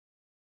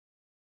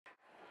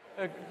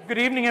Good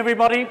evening,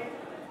 everybody.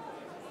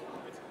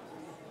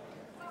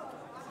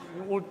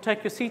 You all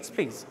take your seats,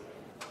 please.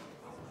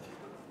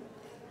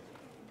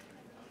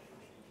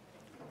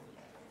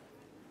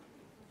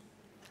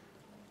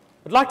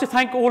 I'd like to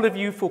thank all of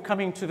you for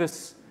coming to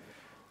this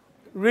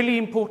really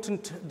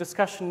important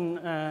discussion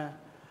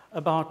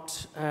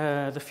about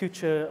the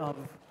future of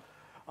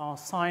our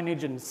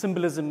signage and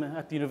symbolism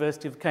at the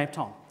University of Cape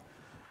Town.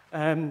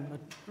 I'd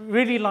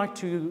really like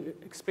to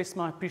express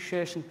my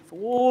appreciation for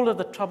all of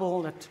the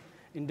trouble that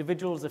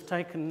individuals have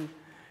taken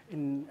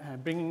in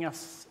bringing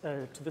us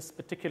to this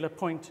particular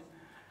point,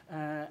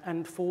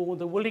 and for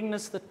the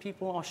willingness that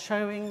people are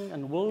showing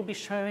and will be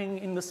showing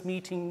in this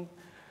meeting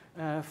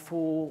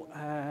for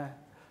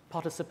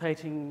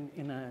participating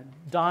in a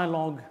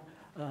dialogue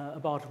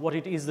about what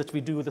it is that we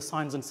do with the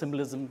signs and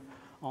symbolism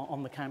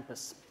on the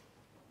campus.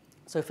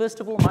 So first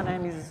of all, my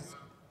name is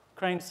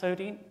Crain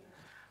Soudien,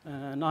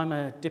 and I'm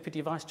a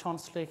Deputy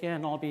Vice-Chancellor here,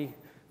 and I'll be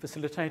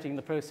facilitating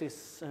the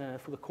process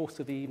for the course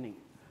of the evening.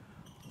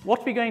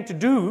 What we're going to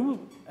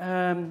do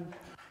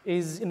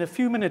is, in a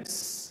few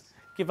minutes,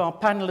 give our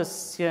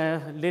panelists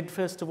here, led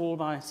first of all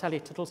by Sally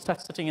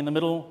Tittlestadt, sitting in the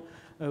middle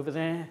over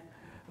there,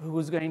 who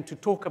is going to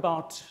talk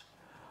about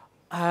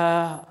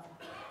how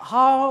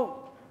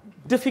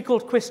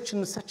difficult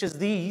questions such as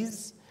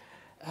these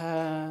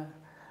can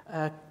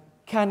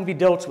be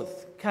dealt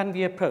with, can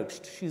be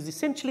approached. She's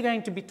essentially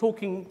going to be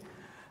talking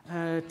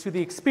to the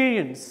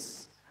experience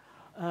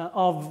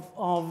of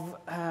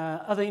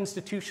other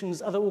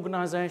institutions, other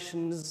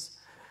organizations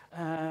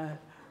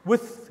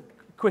with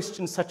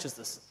questions such as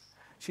this.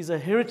 She's a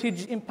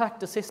heritage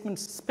impact assessment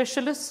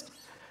specialist,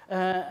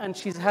 and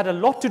she's had a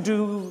lot to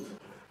do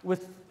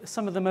with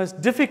some of the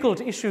most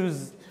difficult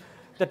issues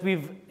that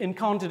we've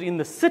encountered in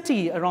the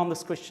city around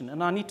this question.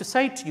 And I need to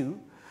say to you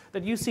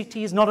that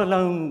UCT is not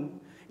alone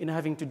in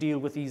having to deal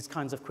with these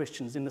kinds of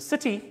questions. In the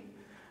city,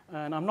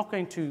 and I'm not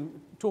going to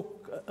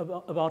talk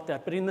about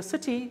that, but in the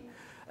city,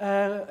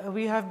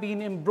 we have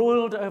been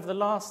embroiled over the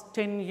last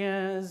 10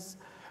 years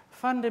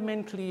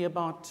fundamentally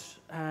about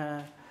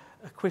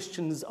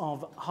questions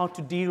of how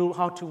to deal,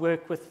 how to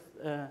work with,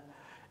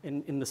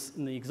 in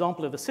the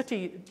example of the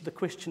city, the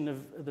question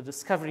of the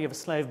discovery of a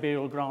slave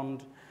burial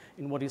ground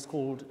in what is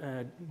called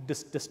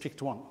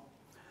District 1.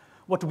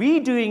 What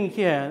we're doing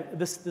here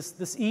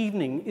this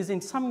evening is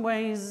in some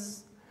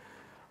ways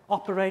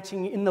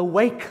operating in the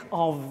wake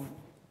of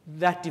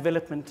that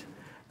development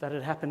that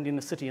had happened in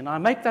the city. And I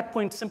make that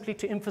point simply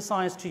to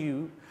emphasize to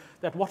you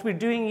that what we're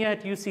doing here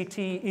at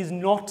UCT is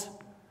not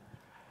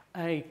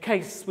a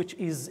case which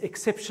is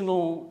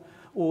exceptional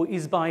or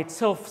is by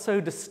itself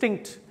so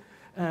distinct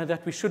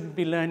that we shouldn't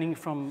be learning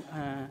from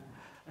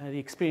the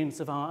experience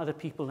of our other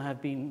people who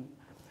have been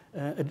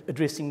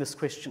addressing this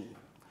question.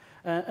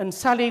 And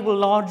Sally will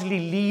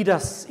largely lead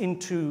us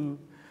into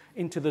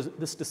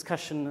this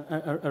discussion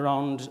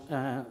around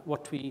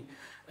what we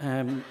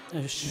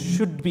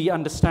should be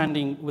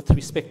understanding with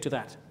respect to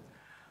that.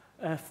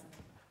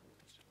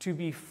 To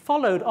be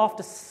followed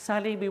after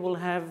Sally, we will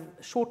have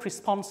short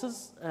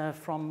responses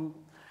from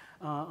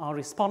our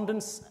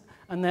respondents,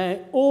 and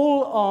they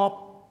all are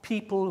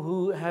people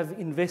who have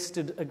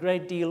invested a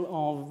great deal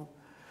of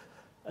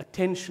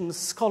attention,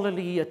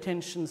 scholarly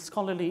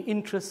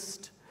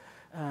interest,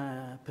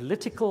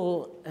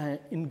 political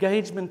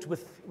engagement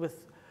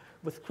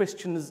with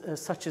questions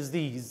such as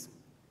these.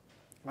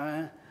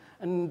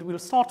 And we'll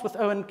start with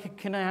Owen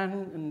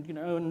Kinnahan, and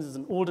Owen is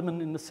an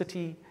alderman in the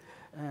city,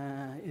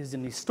 is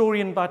an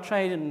historian by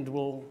trade, and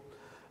will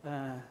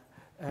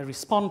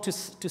respond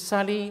to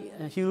Sally.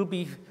 He'll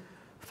be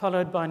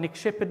followed by Nick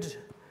Shepherd,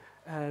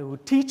 who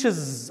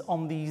teaches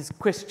on these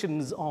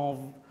questions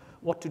of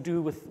what to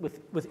do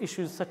with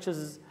issues such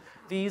as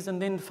these.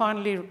 And then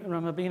finally,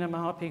 Ramabina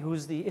Mahapi,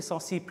 who's the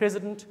SRC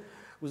president,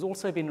 who's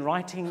also been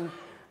writing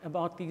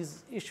about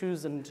these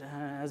issues and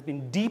has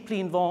been deeply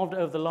involved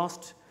over the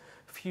last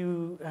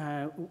few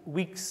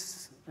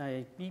weeks.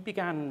 He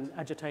began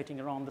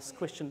agitating around this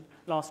question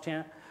last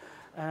year.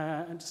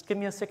 And just give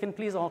me a second,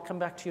 please. I'll come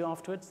back to you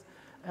afterwards.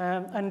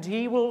 And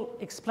he will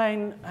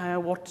explain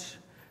what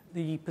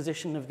the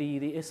position of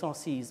the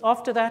SRC is.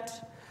 After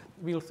that,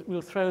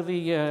 we'll throw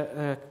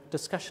the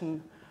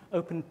discussion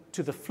open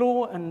to the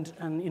floor and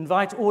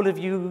invite all of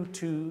you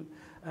to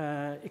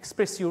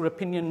express your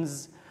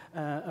opinions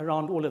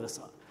around all of this.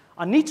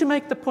 I need to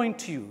make the point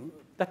to you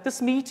that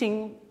this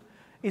meeting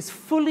is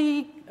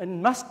fully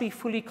and must be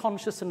fully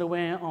conscious and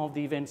aware of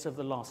the events of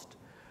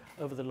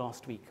over the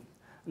last week.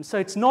 And so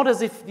it's not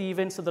as if the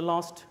events of the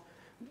last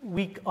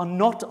week are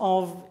not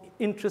of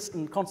interest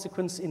and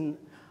consequence in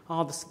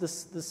how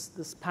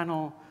this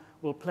panel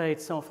will play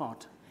itself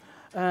out.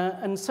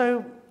 And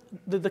so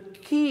the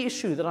key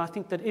issue that I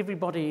think that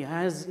everybody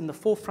has in the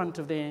forefront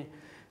of their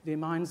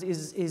minds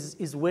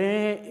is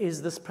where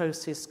is this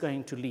process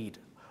going to lead?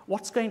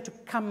 What's going to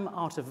come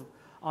out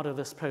of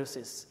this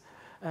process?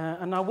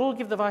 And I will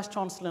give the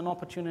Vice-Chancellor an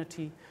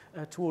opportunity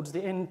towards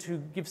the end to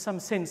give some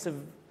sense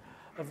of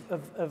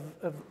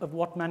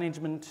what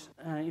management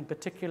in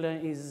particular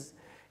is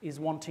is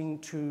wanting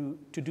to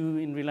do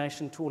in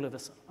relation to all of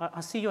this.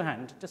 I see your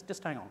hand.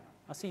 Just hang on.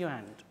 I see your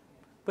hand.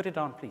 Put it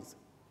down, please.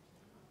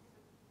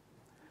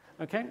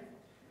 Okay?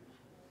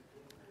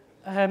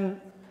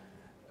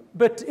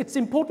 But it's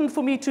important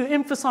for me to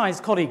emphasize,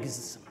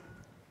 colleagues,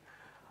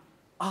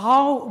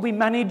 how we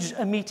manage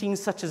a meeting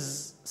such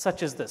as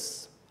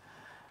this.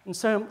 And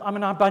so, I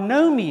mean, I by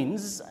no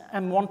means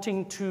am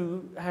wanting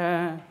to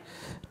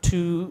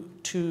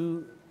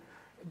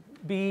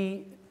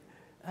be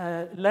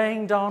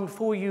laying down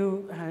for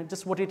you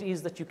just what it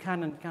is that you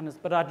can and cannot.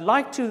 But I'd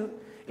like to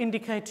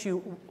indicate to you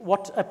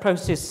what a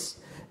process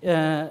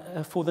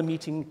for the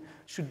meeting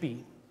should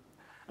be.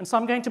 And so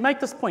I'm going to make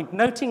this point,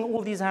 noting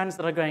all these hands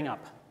that are going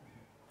up.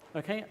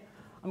 Okay?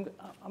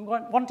 I'm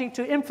wanting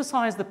to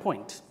emphasize the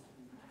point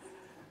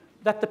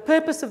that the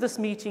purpose of this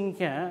meeting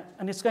here,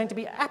 and it's going to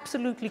be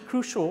absolutely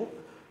crucial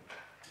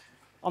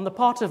on the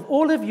part of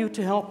all of you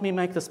to help me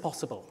make this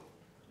possible.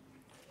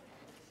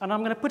 And I'm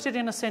going to put it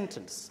in a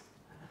sentence.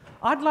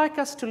 I'd like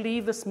us to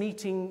leave this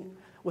meeting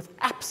with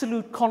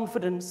absolute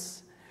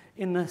confidence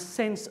in the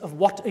sense of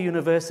what a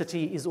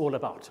university is all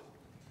about.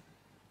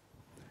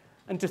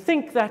 And to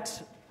think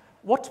that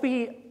what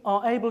we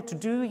are able to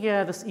do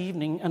here this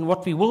evening and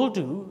what we will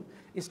do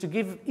is to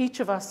give each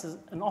of us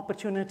an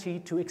opportunity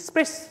to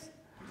express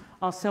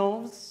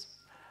ourselves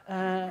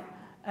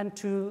and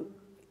to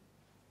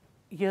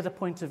hear the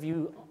point of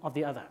view of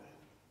the other.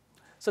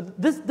 So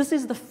this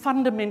is the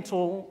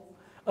fundamental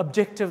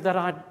objective that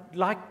I'd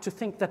like to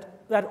think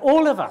that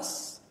all of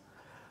us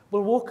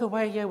will walk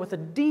away here with a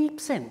deep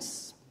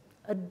sense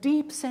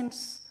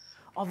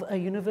of a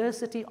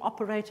university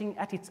operating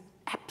at its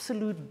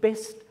absolute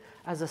best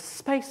as a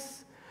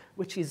space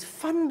which is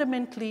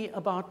fundamentally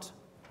about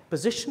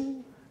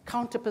position,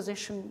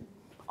 counterposition,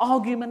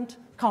 argument,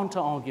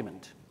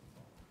 counter-argument.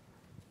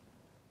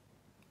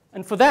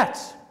 And for that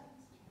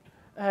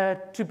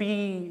to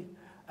be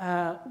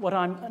what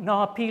I'm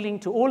now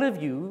appealing to all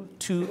of you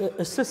to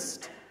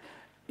assist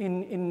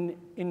in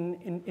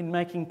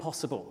making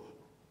possible.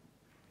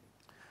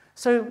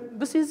 So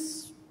this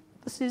is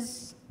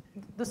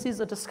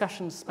a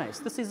discussion space.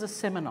 This is a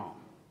seminar.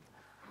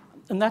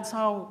 And that's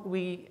how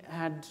we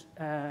had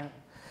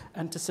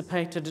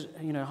anticipated,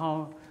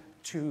 how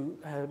to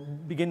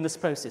begin this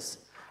process.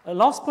 A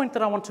last point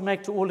that I want to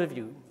make to all of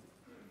you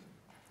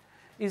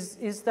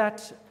is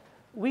that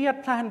we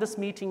had planned this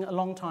meeting a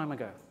long time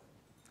ago.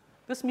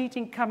 This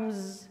meeting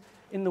comes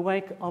in the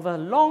wake of a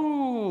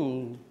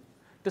long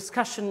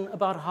discussion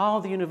about how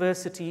the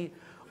university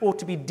ought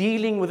to be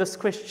dealing with this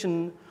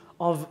question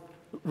of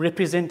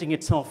representing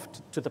itself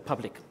to the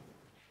public.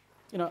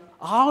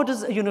 How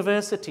does a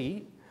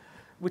university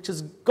which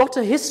has got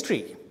a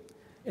history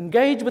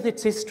engage with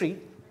its history?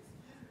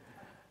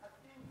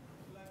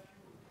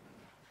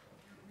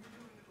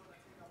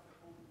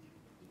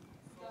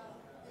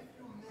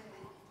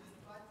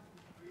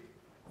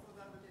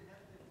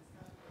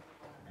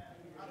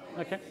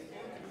 Okay.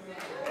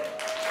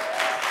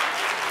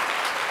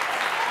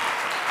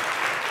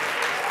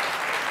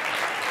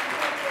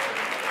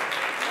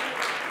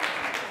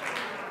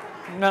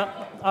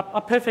 No, I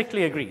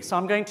perfectly agree. So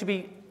I'm going to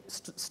be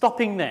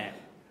stopping there.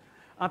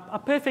 I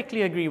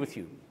perfectly agree with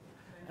you.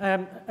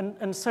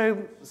 And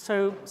so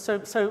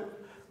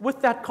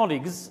with that,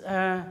 colleagues,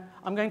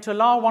 I'm going to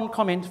allow one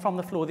comment from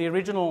the floor, the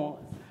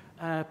original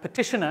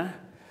petitioner,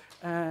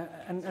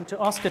 and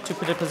to ask her to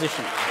put a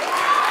position.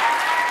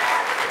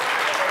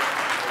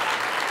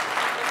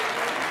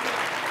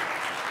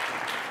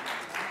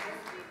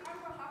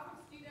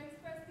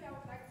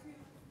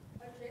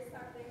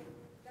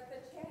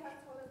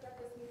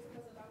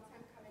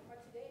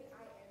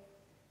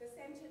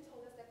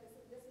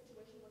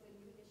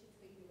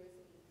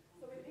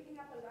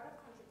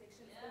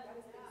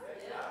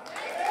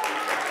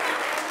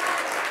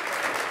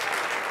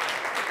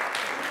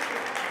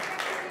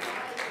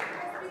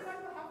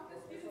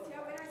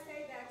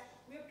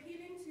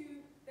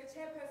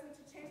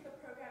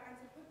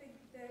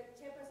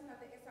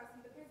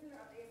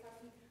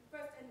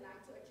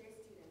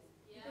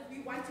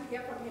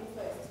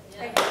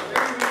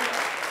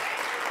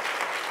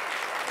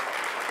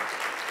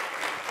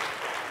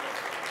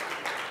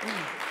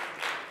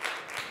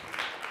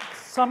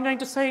 So I'm going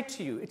to say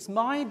to you, it's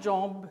my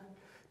job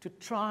to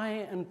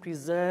try and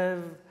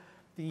preserve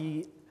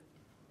the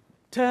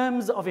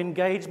terms of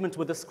engagement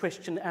with this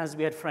question as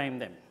we had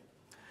framed them,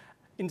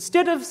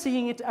 instead of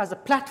seeing it as a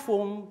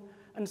platform.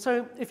 And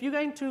so if you're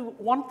going to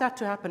want that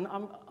to happen,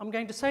 I'm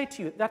going to say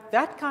to you that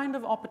that kind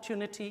of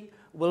opportunity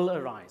will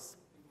arise.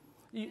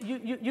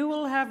 You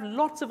will have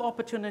lots of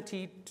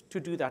opportunity to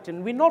do that,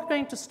 and we're not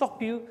going to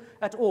stop you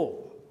at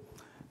all.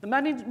 The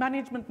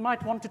management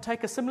might want to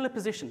take a similar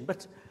position,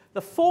 but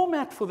the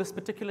format for this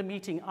particular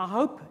meeting, I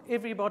hope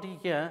everybody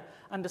here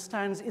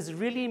understands, is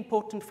really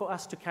important for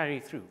us to carry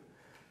through.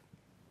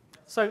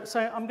 So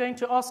I'm going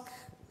to ask...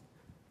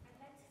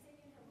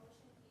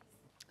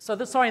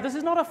 Sorry, this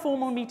is not a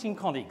formal meeting,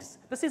 colleagues.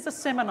 This is a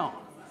seminar.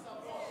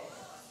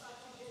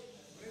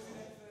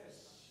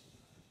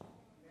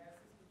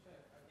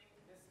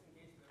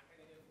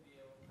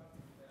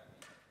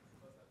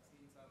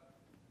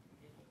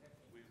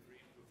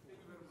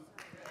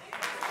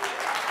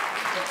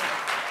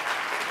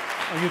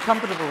 Are you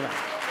comfortable with that?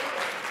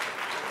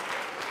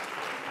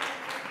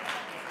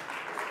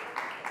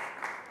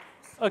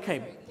 Okay.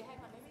 Sorry, hang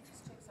on, let me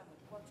just check something.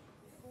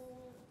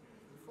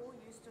 Before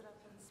you stood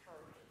up and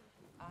spoke,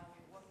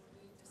 what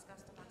we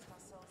discussed amongst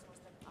ourselves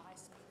was that I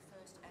speak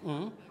first and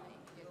Romina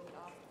immediately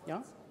afterwards.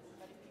 Yeah.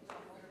 But if people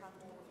are more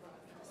comfortable with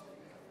Romina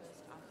speaking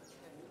first, I'm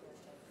perfectly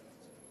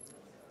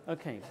Okay.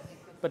 okay.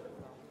 But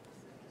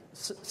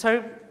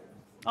so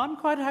I'm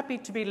quite happy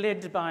to be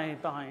led by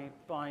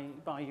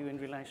you in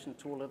relation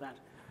to all of that.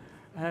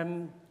 I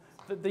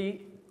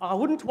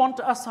wouldn't want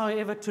us,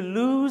 however, to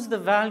lose the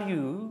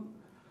value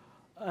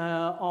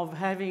of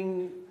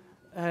having,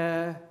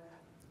 let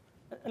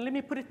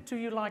me put it to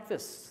you like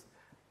this.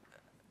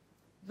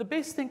 The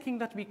best thinking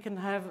that we can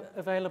have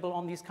available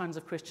on these kinds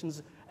of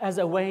questions as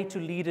a way to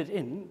lead it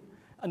in,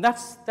 and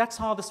that's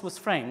how this was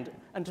framed,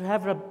 and to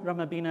have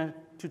Ramabina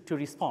to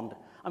respond.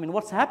 I mean,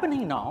 what's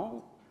happening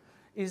now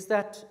is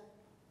that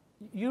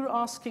you're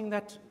asking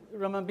that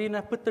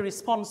Ramabina put the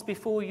response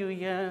before you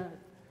hear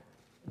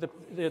the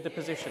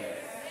position.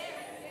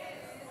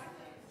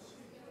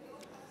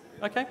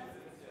 Okay?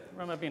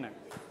 Ramabina.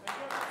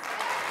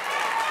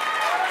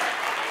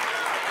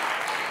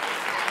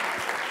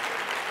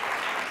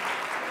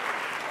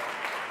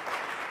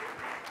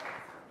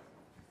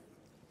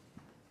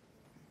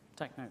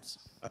 Take notes.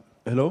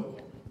 Hello?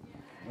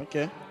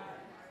 Okay.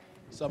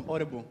 So I'm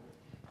audible.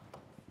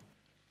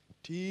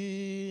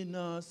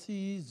 Tina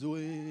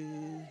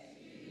Sizwe.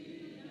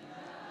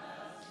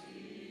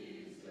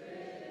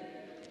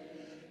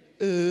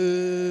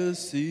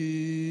 Esimnyam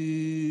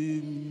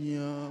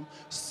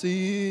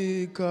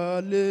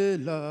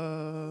sikalela.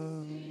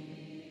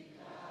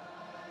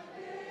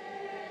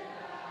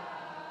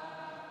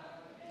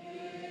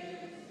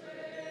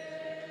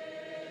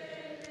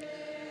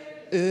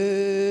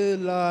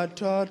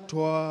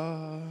 Elatatwa.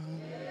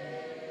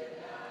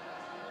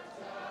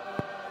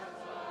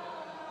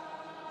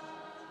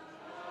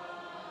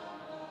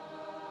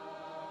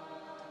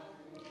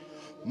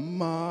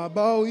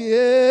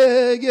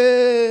 Mabauyege.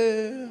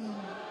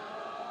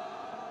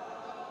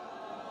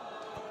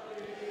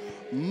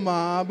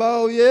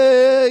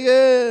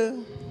 Mabauyege.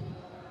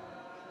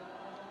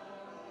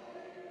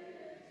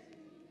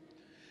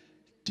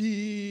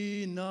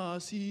 Tina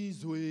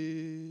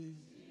Sizwe.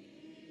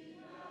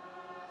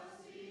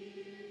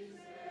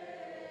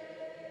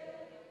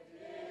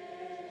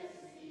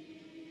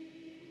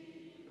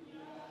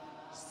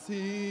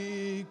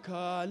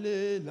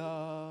 Sikalela.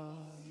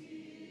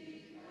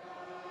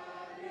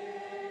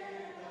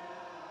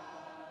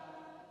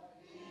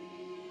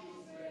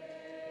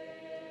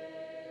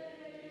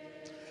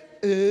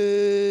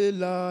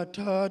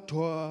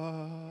 Elatatwa.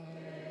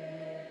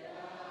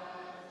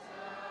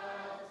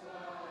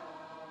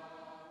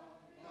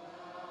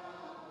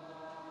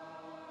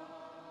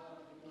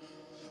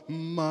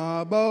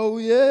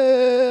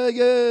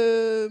 Mabauyege,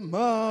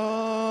 mabauye,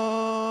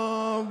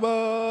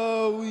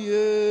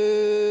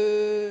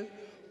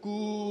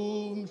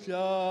 kumshabawe,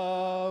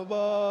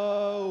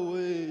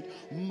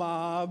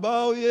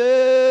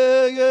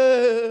 mabauyege,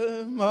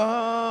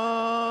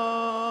 mabauye,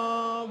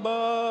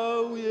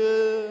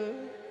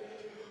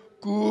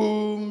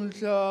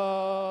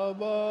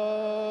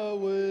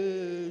 kumshabawe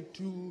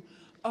tu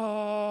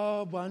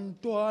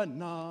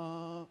abantwana,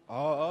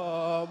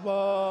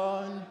 abantwana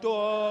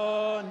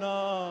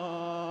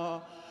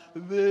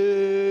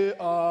be-Afrika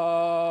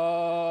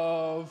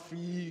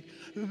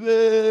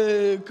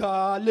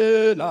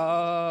bekhalela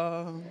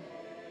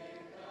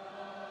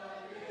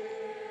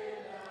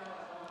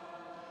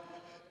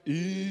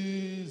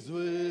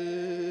izwe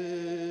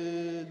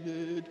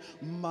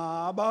lethu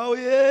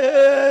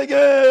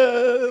mabauyeke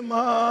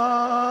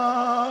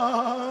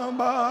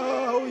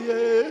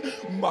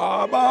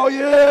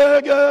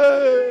mabauyeke.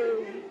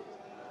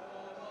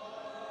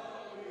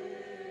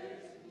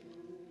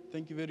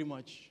 Thank you very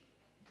much.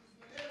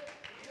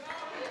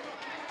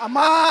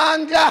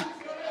 Amandla.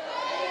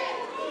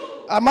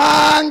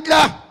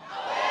 Amandla.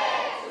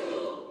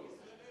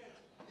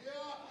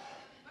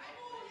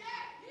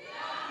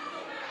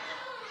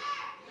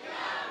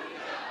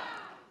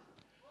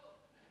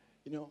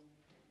 You know,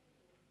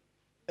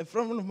 a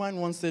friend of mine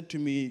once said to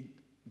me,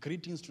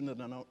 greetings to the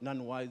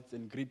non-whites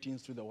and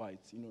greetings to the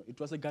whites. You know, it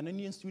was a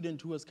Ghanaian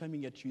student who was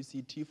coming at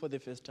UCT for the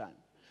first time.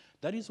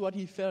 That is what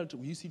he felt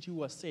UCT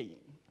was saying.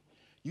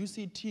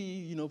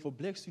 UCT, you know, for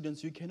black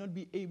students, you cannot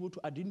be able to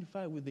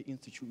identify with the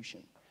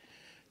institution.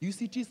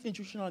 UCT's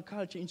institutional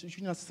culture,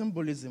 institutional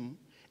symbolism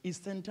is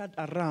centered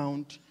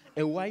around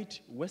a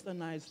white,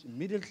 westernized,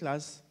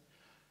 middle-class,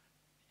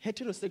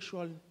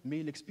 heterosexual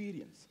male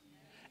experience.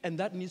 And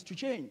that needs to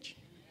change.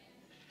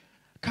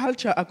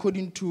 Culture,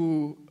 according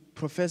to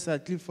Professor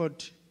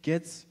Clifford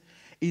Getz,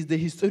 is the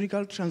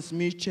historical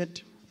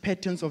transmitted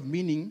patterns of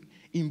meaning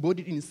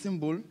embodied in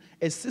symbol,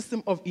 a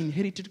system of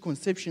inherited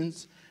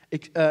conceptions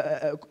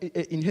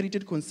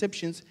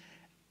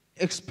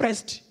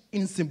expressed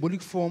in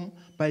symbolic form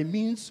by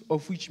means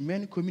of which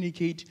men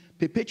communicate,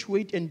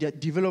 perpetuate, and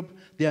develop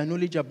their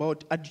knowledge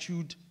about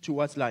attitude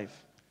towards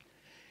life.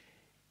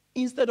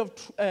 instead of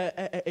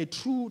a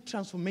true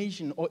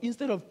transformation or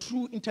instead of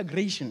true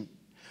integration,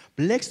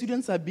 black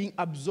students are being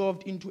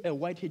absorbed into a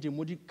white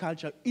hegemonic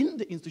culture in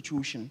the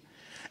institution.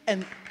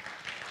 And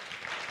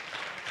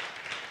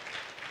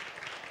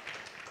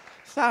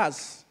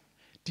thus,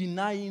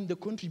 denying the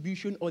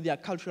contribution or their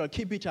cultural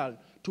capital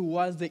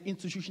towards the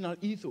institutional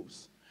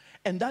ethos.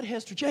 And that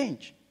has to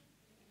change.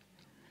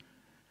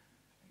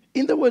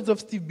 In the words of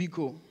Steve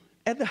Biko,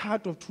 at the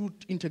heart of true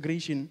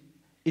integration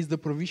is the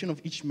provision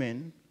of each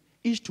man,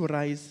 each to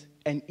rise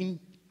and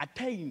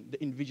attain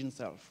the envisioned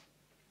self.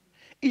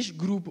 Each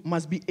group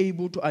must be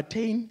able to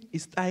attain a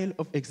style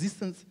of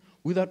existence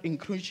without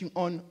encroaching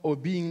on or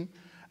being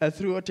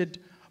thwarted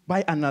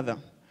by another.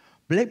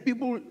 Black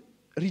people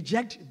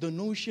reject the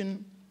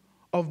notion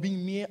of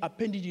being mere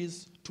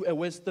appendages to a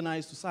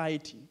westernized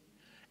society.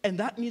 And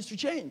that needs to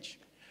change.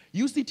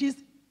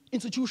 UCT's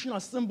institutional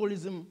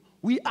symbolism,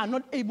 we are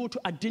not able to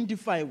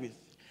identify with.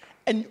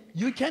 And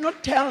you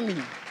cannot tell me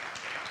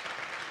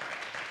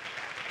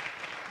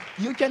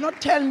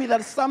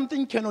that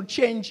something cannot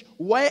change,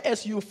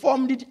 whereas you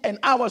formed it and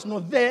I was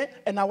not there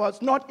and I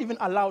was not even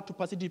allowed to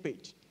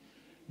participate.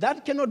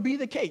 That cannot be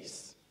the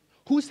case.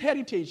 Whose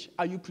heritage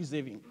are you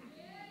preserving?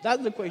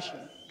 That's the question.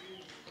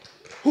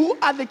 Who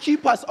are the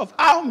keepers of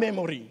our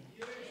memory?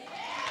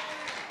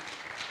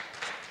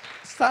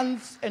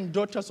 Sons and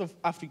daughters of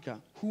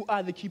Africa, who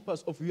are the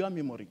keepers of your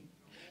memory?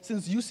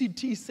 Since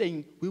UCT is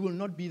saying we will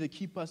not be the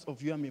keepers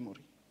of your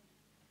memory.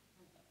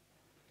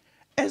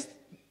 As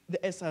the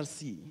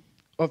SRC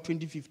of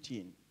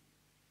 2015,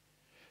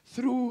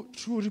 through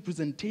true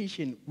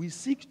representation, we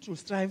seek to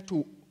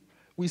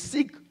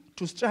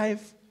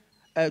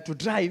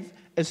drive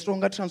a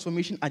stronger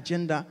transformation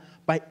agenda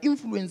by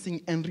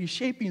influencing and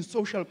reshaping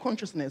social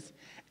consciousness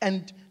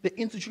and the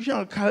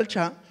institutional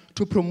culture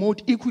to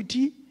promote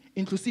equity,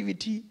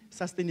 inclusivity,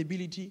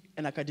 sustainability,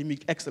 and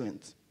academic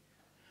excellence.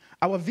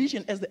 Our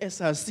vision as the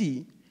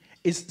SRC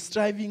is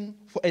striving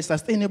for a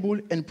sustainable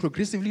and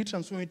progressively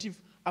transformative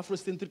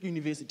Afrocentric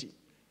university.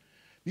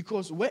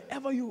 Because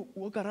wherever you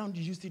walk around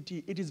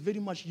UCT, it is very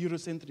much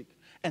Eurocentric,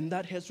 and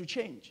that has to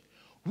change.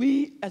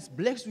 We, as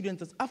black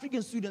students, as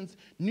African students,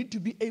 need to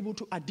be able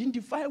to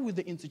identify with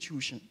the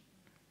institution.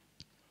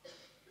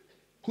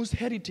 Whose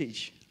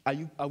heritage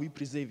are we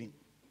preserving?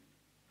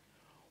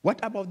 What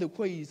about the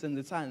Kways and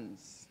the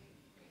Sons,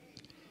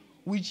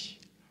 which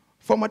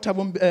former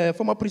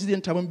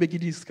President Thabo Mbeki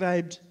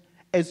described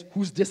as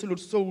whose desolate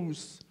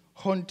souls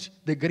haunt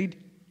the great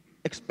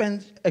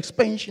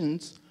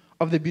expansions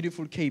of the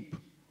beautiful Cape?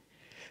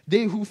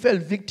 They who fell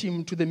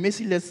victim to the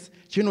merciless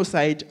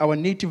genocide our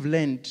native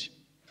land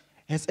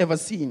has ever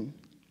seen.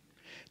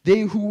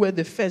 They who were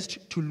the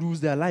first to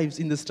lose their lives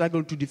in the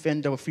struggle to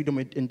defend our freedom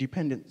and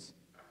independence.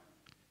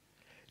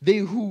 They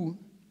who,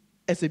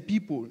 as a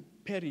people,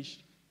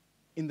 perished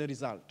in the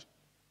result.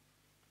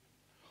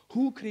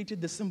 Who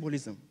created the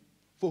symbolism?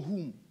 For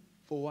whom?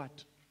 For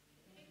what?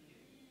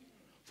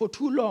 For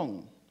too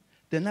long,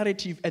 the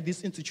narrative at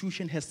this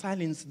institution has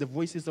silenced the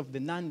voices of the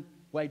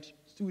non-white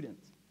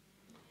students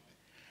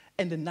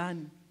and the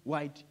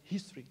non-white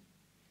history.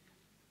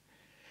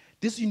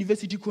 This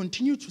university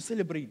continues to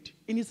celebrate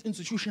in its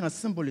institutional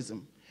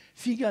symbolism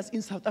figures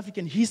in South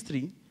African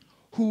history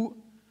who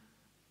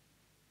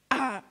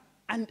are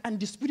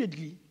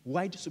undisputedly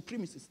white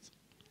supremacists,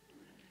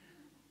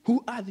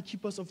 who are the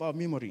keepers of our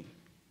memory.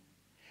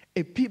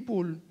 A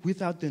people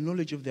without the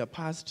knowledge of their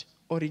past,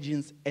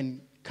 origins,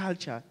 and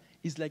culture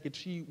is like a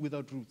tree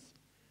without roots.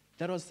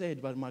 That was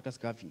said by Marcus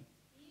Garvey.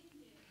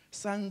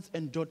 Sons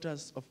and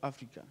daughters of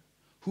Africa,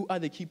 who are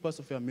the keepers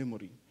of your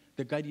memory,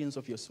 the guardians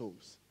of your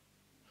souls?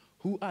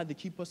 Who are the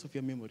keepers of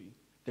your memory,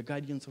 the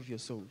guardians of your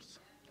souls?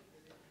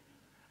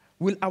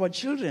 Will our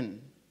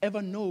children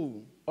ever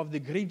know of the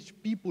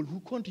great people who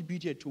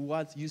contributed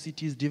towards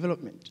UCT's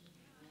development?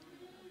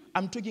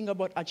 I'm talking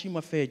about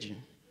Achima Feji,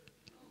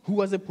 who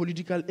was a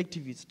political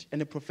activist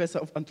and a professor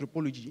of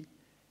anthropology.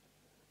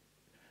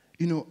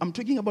 I'm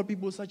talking about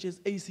people such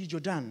as A.C.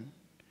 Jordan,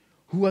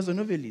 who was a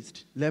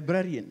novelist,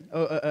 librarian,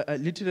 a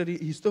literary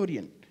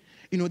historian,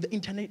 the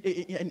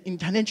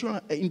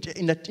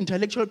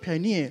intellectual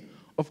pioneer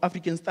of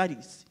African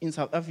studies in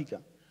South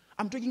Africa.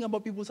 I'm talking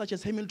about people such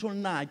as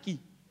Hamilton Naki,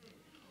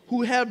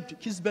 who helped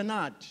Keith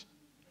Bernard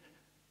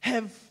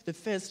have the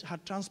first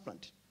heart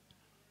transplant.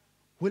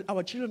 Will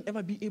our children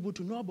ever be able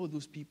to know about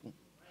those people?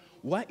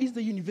 Why is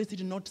the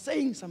university not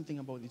saying something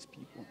about these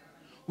people?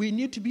 We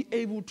need to be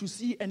able to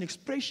see an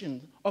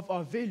expression of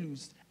our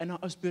values and our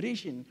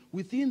aspiration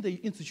within the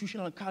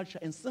institutional culture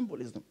and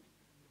symbolism.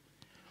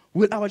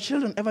 Will our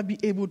children ever be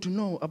able to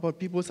know about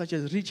people such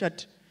as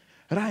Richard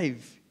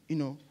Rive,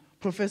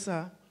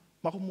 Professor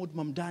Mahmoud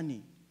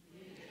Mamdani,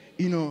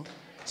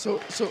 so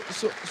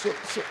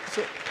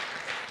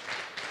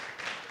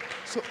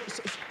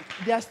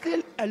there are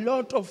still a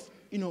lot of,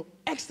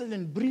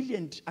 excellent,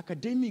 brilliant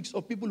academics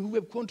or people who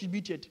have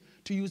contributed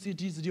to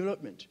UCT's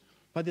development,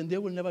 but then they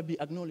will never be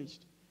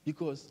acknowledged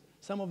because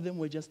some of them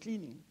were just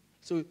cleaning.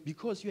 So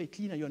because you're a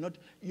cleaner, you're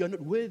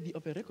not worthy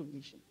of a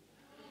recognition.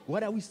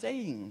 What are we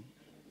saying?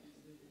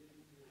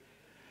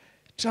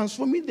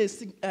 transforming the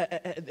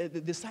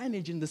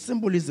signage and the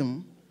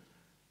symbolism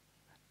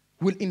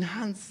will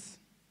enhance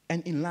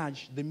and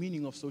enlarge the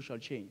meaning of social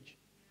change.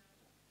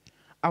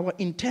 Our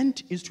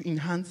intent is to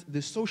enhance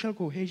the social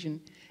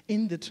cohesion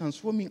in the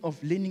transforming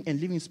of learning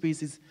and living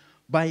spaces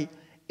by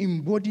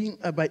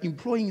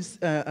employing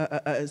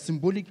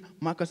symbolic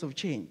markers of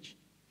change.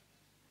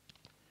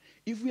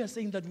 If we are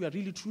saying that we are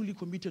really truly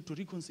committed to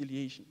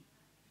reconciliation,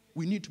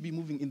 we need to be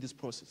moving in this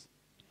process.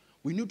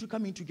 We need to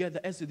come in together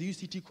as the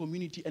UCT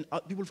community and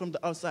people from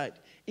the outside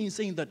in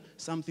saying that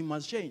something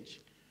must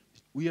change.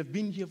 We have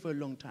been here for a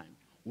long time.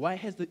 Why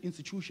has the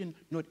institution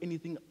not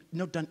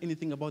done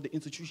anything about the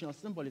institutional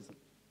symbolism?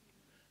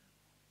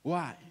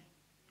 Why?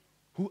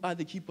 Who are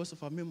the keepers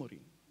of our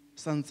memory?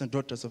 Sons and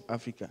daughters of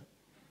Africa.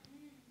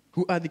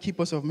 Who are the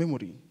keepers of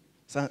memory?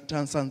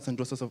 Sons and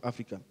daughters of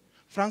Africa.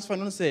 Frantz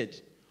Fanon said,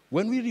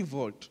 when we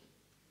revolt,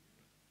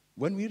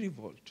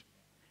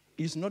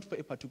 it's not for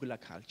a particular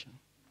culture.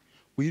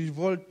 We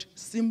revolt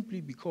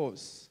simply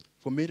because,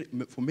 for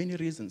many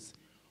reasons,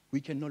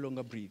 we can no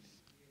longer breathe.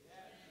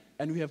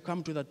 And we have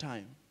come to that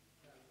time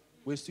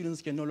where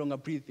students can no longer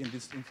breathe in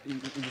this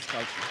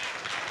culture.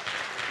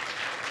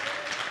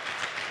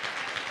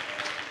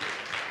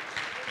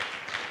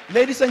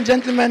 Ladies and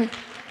gentlemen,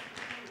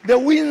 the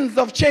winds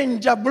of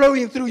change are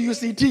blowing through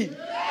UCT.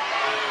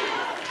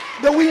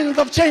 The winds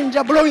of change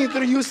are blowing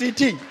through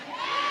UCT.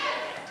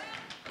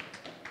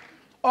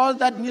 All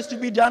that needs to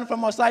be done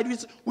from our side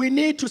is we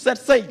need to set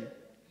sail.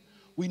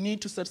 We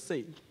need to set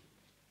sail.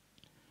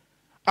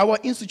 Our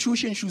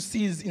institution should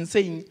cease in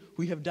saying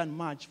we have done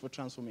much for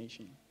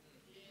transformation.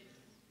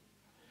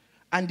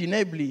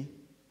 Undeniably,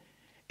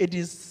 it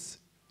is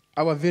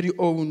our very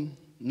own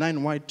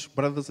 9 white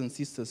brothers and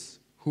sisters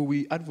who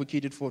we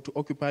advocated for to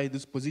occupy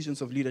these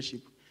positions of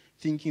leadership,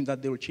 thinking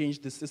that they will change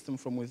the system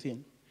from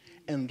within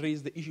and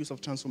raise the issues of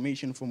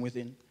transformation from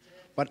within.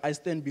 But I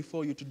stand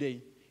before you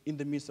today in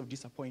the midst of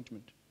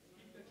disappointment.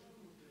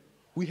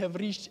 We have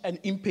reached an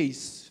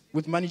impasse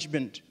with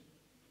management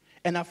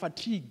and are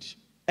fatigued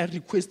and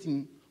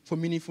requesting for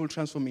meaningful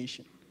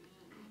transformation.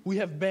 We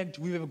have begged,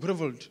 we have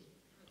groveled,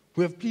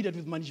 we have pleaded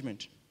with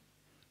management.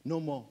 No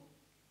more.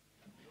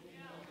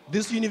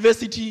 This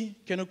university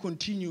cannot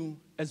continue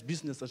as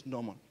business as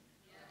normal.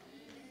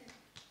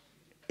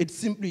 It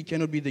simply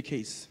cannot be the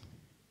case.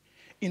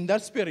 In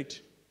that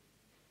spirit,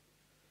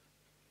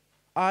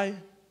 I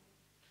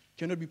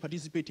cannot be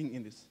participating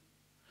in this.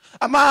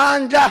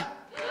 Amanda!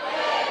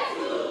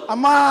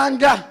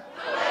 Amanda!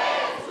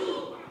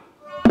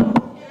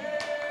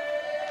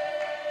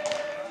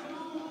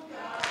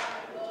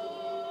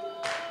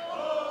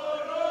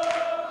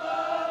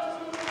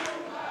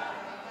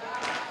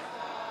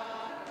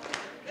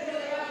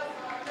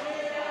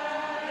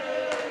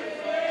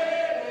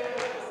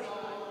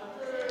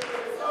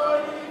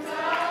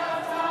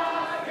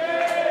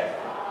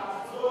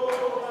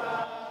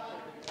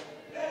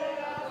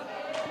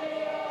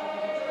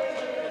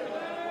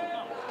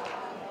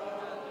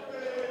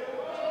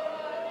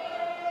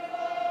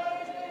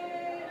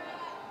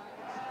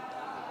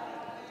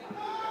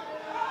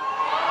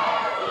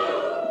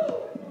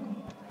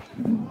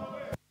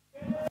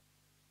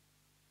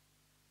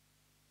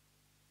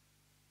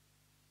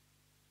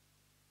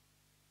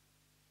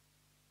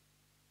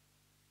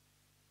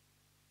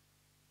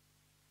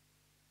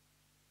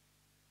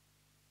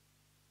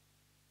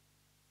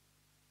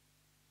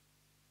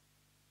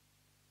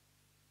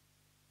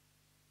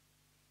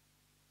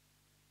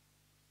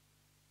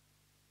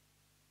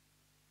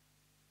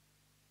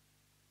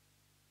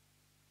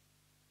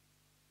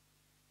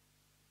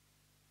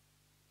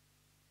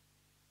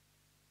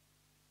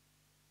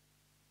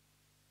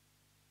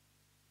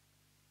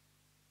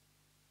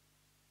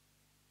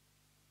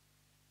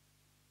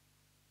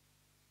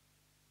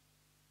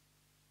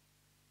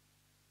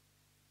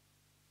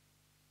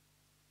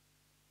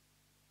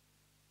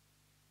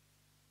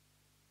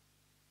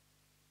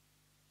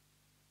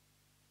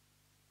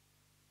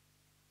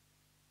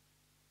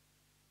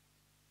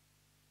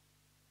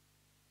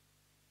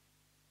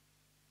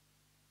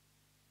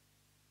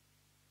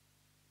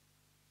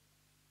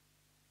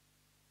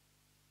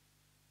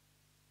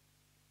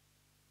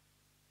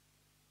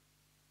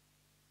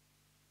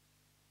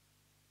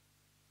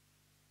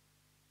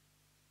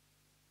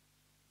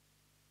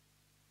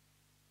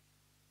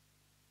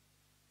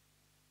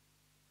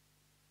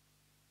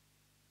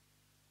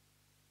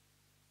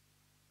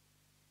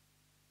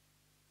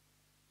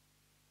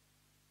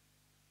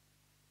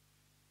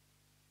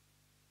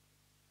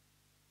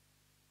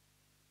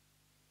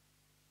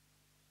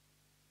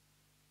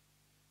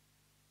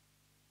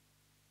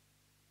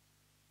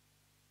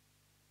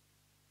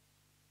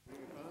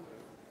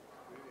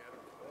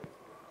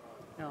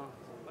 Yeah.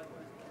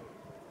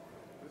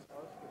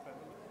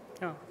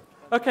 Yeah.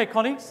 Okay,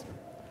 colleagues,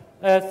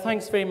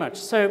 thanks very much.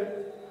 So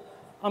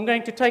I'm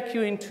going to take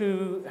you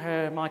into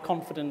my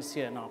confidence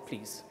here now,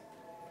 please.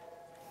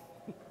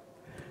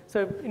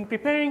 So in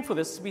preparing for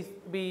this,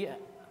 we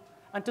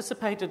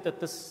anticipated that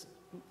this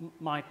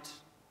might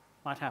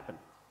happen,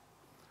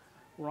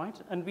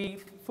 right? And we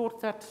thought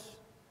that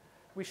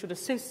we should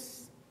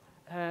assess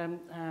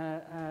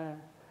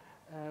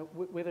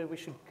whether we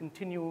should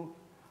continue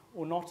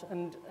or not,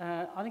 and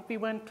I think we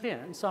weren't clear.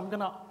 And so I'm going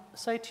to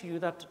say to you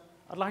that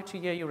I'd like to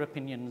hear your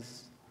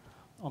opinions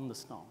on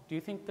this now. Do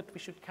you think that we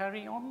should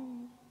carry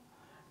on?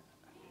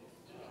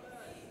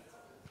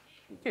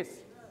 Yes.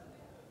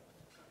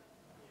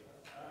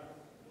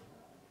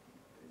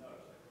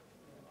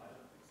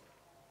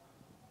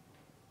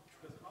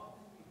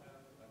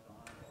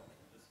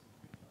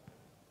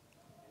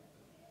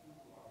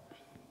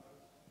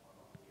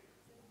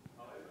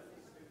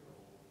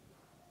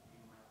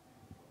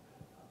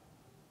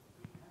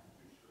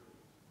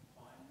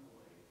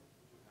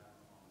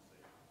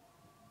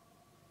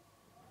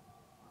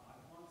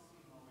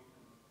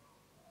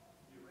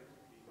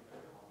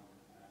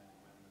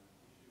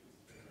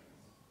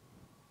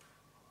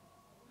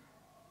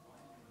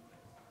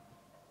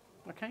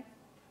 Okay.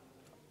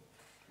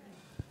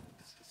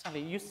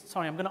 Sally,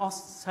 sorry, I'm going to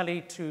ask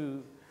Sally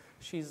to,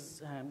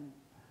 she's,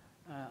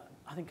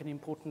 I think, an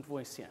important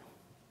voice here.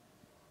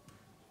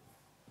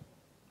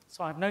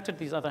 So I've noted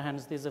these other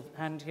hands. There's a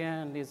hand here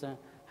and there's a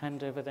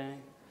hand over there.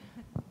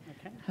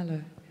 Okay.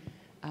 Hello.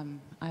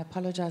 I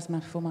apologize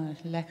for my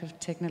lack of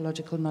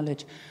technological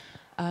knowledge.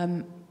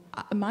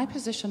 My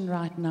position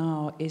right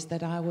now is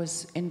that I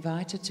was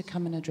invited to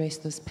come and address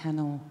this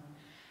panel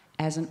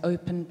as an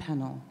open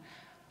panel.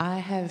 I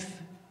have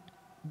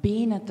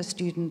been at the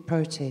student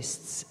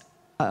protests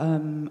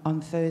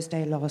on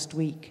Thursday last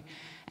week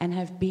and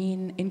have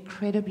been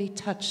incredibly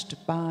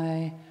touched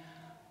by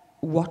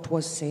what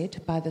was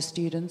said by the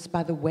students,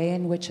 by the way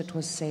in which it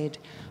was said,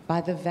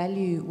 by the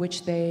value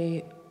which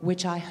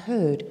I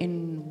heard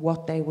in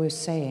what they were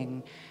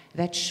saying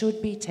that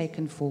should be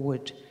taken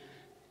forward,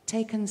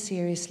 taken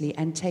seriously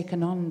and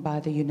taken on by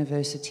the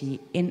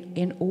university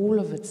in all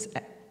of its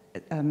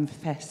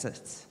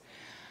facets.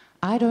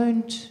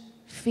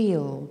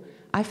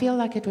 I feel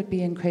like it would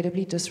be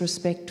incredibly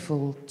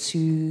disrespectful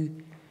to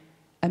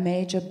a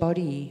major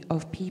body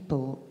of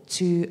people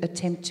to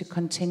attempt to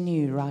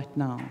continue right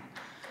now.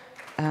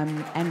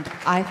 And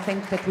I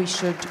think that we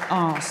should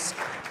ask,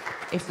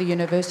 if the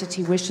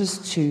university wishes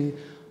to,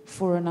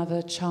 for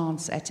another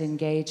chance at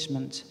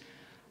engagement.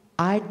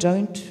 I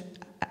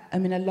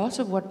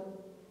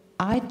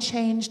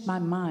changed my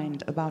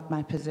mind about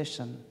my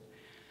position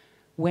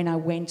when I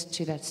went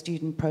to that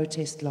student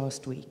protest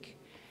last week.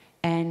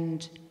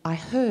 And I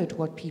heard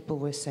what people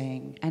were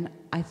saying, and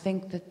I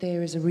think that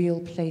there is a real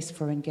place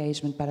for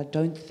engagement, but I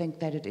don't think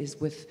that it is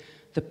with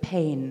the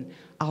pain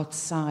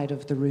outside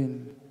of the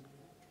room.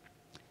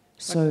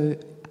 So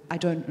I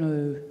don't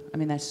know,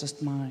 that's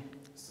just my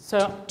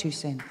 2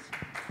 cents.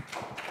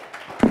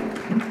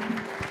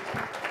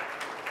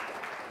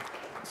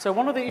 So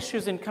one of the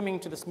issues in coming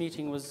to this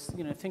meeting was,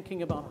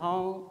 thinking about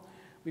how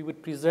we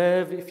would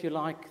preserve, if you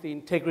like, the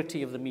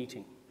integrity of the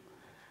meeting.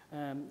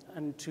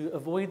 And to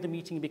avoid the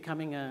meeting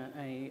becoming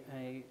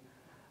an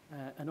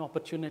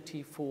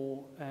opportunity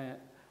for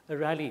a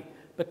rally.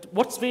 But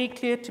what's very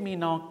clear to me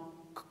now,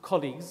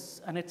 colleagues,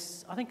 and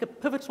it's, I think, a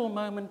pivotal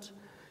moment,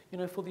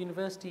 for the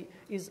university,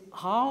 is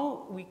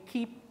how we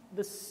keep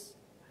this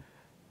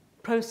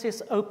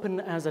process open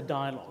as a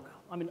dialogue.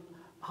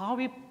 How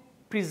we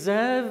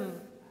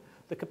preserve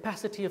the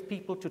capacity of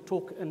people to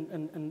talk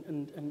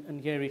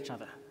and hear each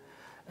other.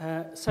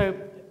 So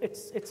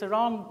it's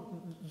around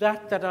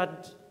that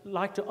I'd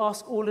like to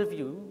ask all of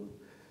you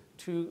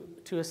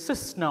to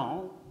assist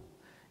now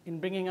in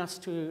bringing us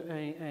to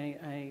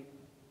a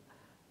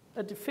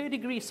fair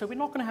degree. So we're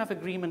not going to have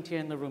agreement here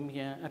in the room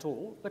here at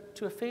all, but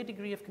to a fair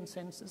degree of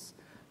consensus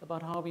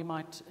about how we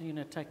might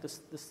take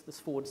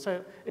this forward.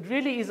 So it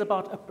really is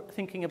about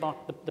thinking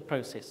about the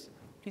process.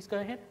 Please go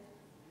ahead.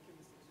 Thank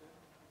you, Mr.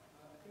 Chair.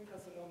 I think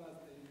as long as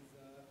there is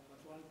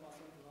but one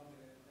person to have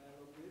a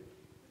dialogue with,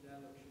 the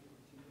dialogue should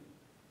continue.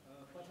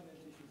 Pertinent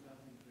issues have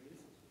been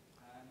raised,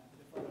 and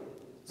the fact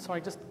that Sorry,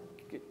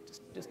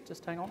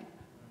 just hang on.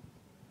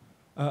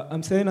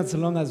 I'm saying as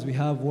long as we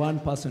have one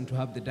person to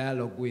have the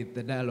dialogue with,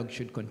 the dialogue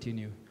should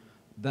continue.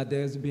 That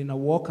there's been a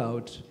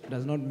walkout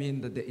does not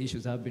mean that the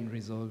issues have been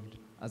resolved.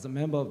 As a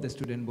member of the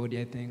student body,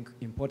 I think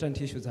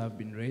important issues have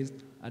been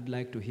raised. I'd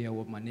like to hear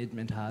what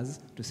management has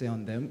to say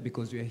on them,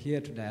 because we are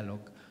here to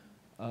dialogue.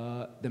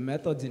 The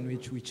methods in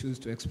which we choose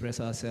to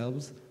express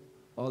ourselves,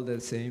 all the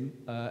same.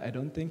 I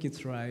don't think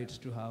it's right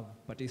to have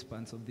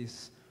participants of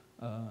this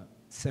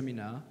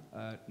seminar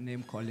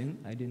name calling.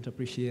 I didn't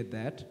appreciate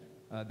that.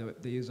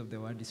 The use of the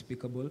word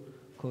despicable,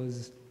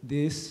 because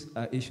these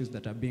are issues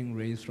that are being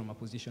raised from a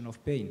position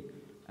of pain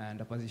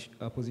and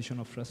a position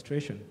of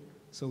frustration.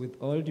 So with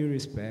all due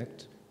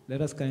respect,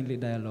 let us kindly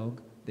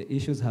dialogue. The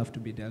issues have to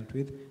be dealt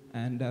with,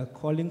 and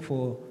calling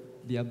for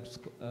the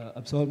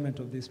absolvement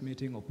of this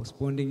meeting or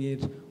postponing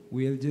it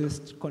will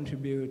just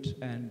contribute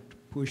and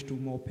push to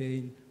more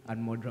pain and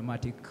more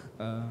dramatic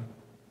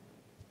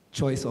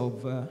choice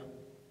of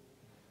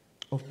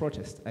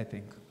protest, I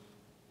think.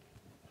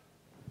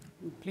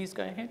 Please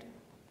go ahead.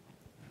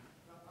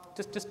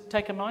 Just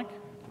take a mic.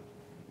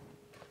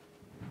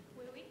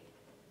 Will we?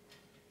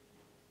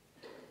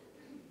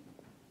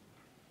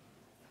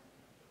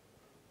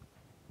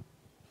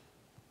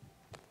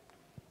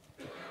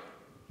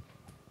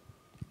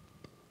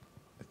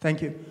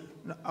 Thank you.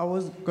 No, I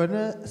was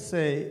gonna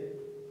say,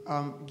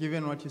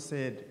 given what you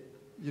said,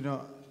 you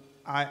know,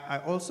 I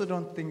also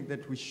don't think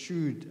that we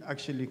should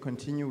actually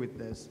continue with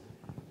this.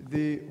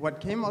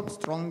 What came out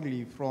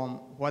strongly from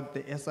what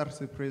the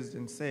SRC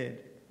president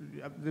said,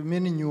 the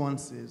many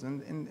nuances,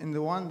 and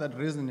the one that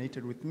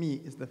resonated with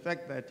me is the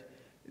fact that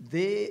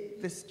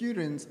the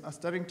students are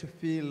starting to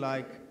feel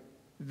like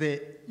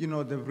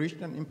they've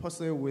reached an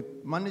impasse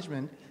with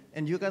management,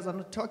 and you guys are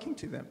not talking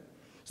to them.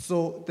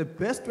 So the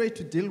best way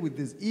to deal with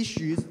these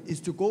issues is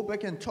to go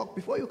back and talk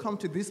before you come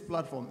to this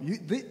platform.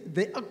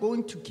 They are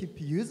going to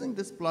keep using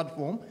this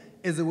platform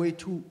as a way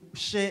to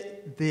share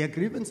their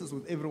grievances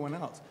with everyone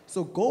else.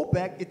 So go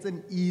back, it's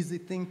an easy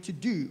thing to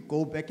do.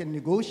 Go back and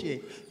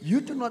negotiate.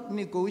 You do not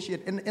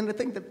negotiate, and I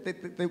think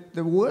that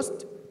the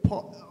worst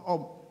part,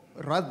 or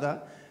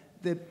rather,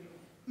 the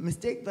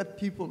mistake that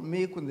people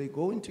make when they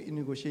go into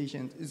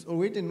negotiations is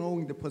already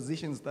knowing the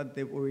positions that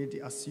they've already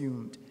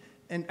assumed.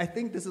 And I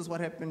think this is what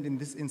happened in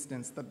this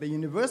instance, that the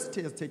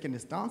university has taken a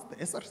stance, the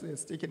SRC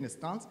has taken a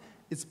stance.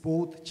 It's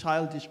both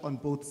childish on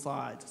both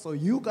sides. So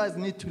you guys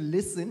need to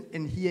listen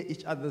and hear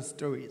each other's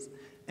stories.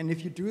 And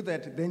if you do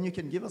that, then you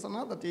can give us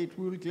another date.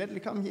 We will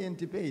gladly come here and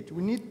debate.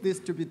 We need this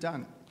to be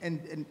done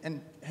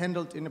and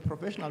handled in a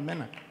professional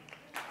manner.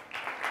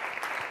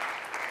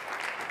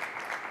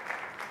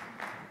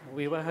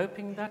 We were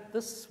hoping that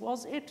this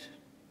was it.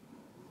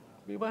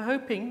 We were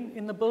hoping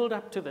in the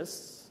build-up to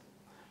this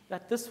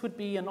that this would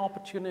be an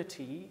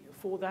opportunity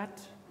for that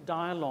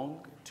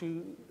dialogue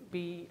to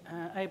be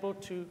able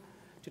to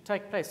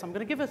take place. I'm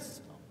going to give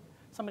us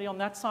somebody on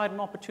that side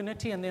an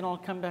opportunity, and then I'll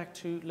come back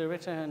to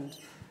Loretta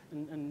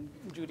and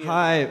Judy.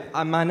 Hi,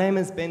 my name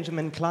is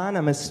Benjamin Klein.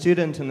 I'm a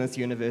student in this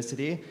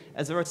university.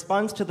 As a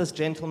response to this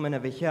gentleman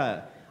over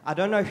here, I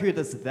don't know who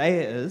this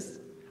they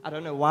is. I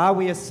don't know why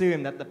we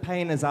assume that the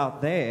pain is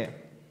out there.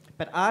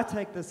 But I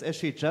take this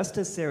issue just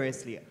as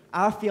seriously.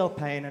 I feel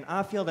pain, and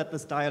I feel that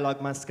this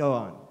dialogue must go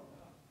on.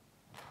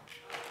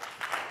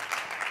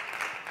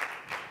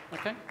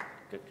 Okay,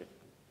 good.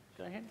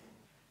 Go ahead.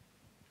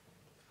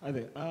 Hi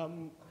there.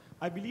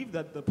 I believe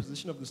that the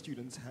position of the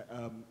students,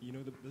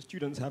 the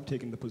students have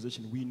taken the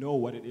position. We know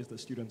what it is the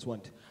students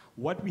want.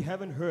 What we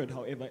haven't heard,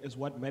 however, is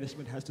what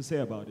management has to say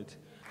about it.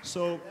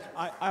 So,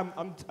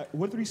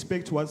 with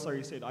respect to what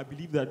Sari said, I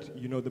believe that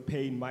the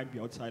pain might be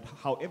outside.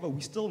 However,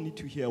 we still need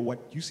to hear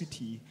what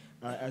UCT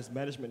as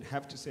management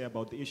have to say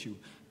about the issue,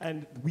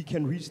 and we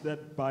can reach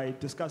that by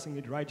discussing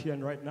it right here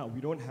and right now. We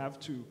don't have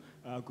to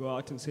go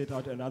out and set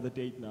out another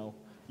date now.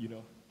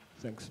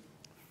 Thanks.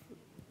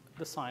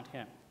 The side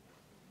here.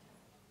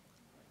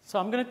 So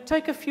I'm going to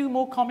take a few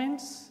more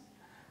comments,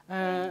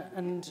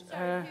 and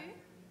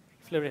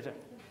Loretta.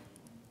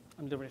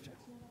 And Loretta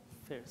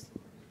first.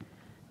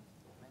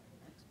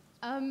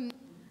 Crain,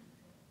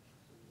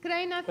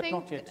 I But think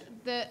not yet.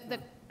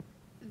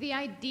 the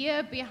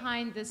idea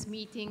behind this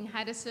meeting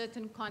had a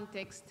certain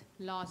context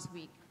last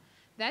week.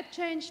 That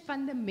changed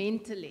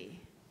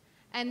fundamentally,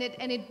 and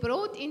it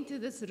brought into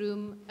this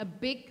room a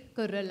big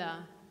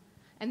gorilla.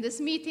 And this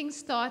meeting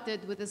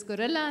started with this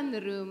gorilla in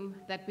the room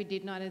that we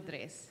did not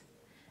address.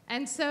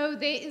 And so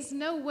there is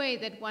no way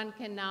that one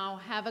can now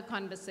have a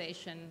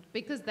conversation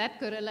because that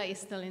gorilla is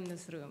still in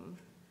this room.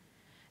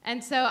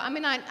 And so, I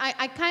mean,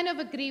 I kind of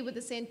agree with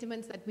the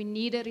sentiments that we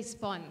need a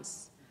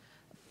response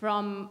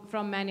from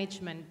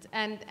management.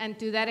 And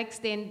to that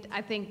extent,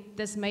 I think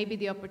this may be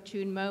the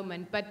opportune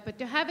moment. But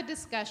to have a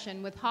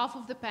discussion with half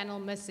of the panel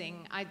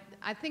missing,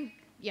 I think,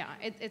 yeah,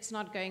 it's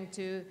not going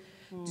to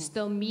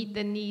still meet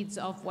the needs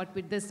of what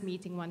this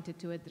meeting wanted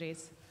to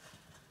address.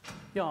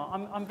 Yeah,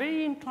 I'm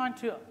very inclined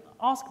to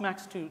ask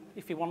Max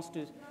if he wants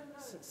to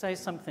say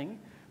something.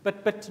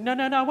 But no,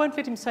 I won't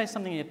let him say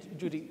something yet,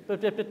 Judy.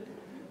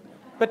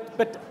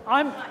 But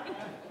I'm...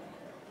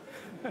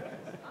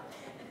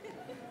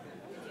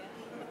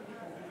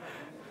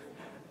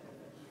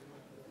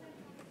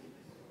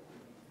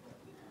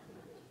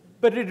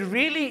 But it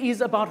really is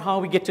about how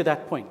we get to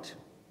that point.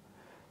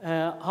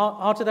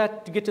 How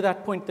to get to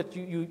that point that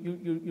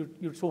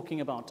you're talking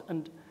about.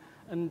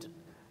 And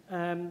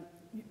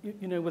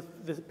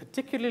with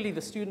particularly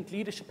the student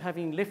leadership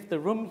having left the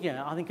room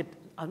here, I think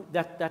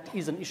that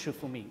is an issue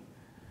for me.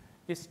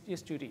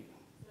 Yes, Judy.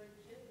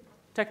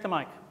 Take the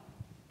mic.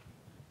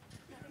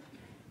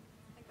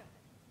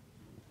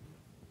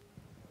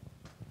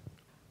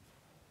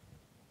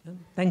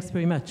 Thanks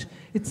very much.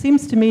 It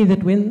seems to me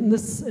that when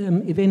this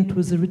event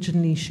was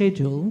originally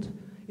scheduled,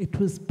 it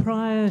was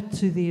prior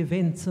to the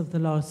events of the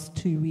last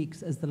 2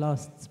 weeks, as the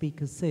last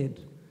speaker said.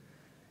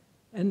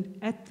 And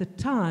at the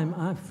time,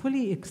 I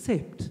fully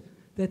accept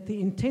that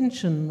the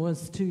intention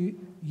was to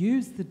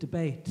use the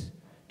debate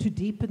to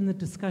deepen the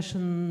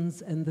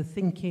discussions and the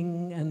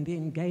thinking and the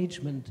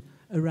engagement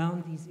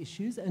around these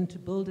issues and to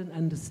build an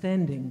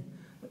understanding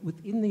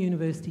within the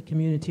university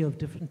community of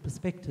different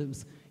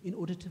perspectives in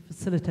order to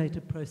facilitate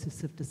a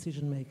process of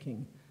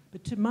decision-making.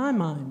 But to my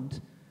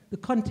mind, the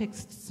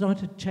context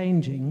started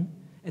changing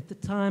at the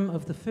time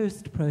of the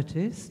first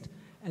protest,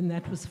 and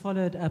that was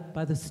followed up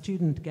by the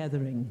student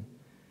gathering.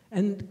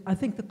 And I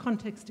think the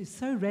context is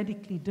so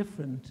radically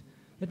different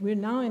that we're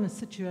now in a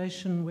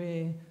situation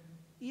where,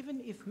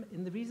 even if,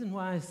 and the reason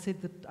why I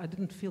said that I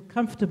didn't feel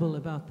comfortable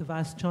about the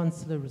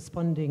Vice-Chancellor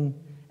responding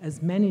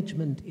as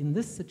management in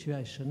this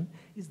situation,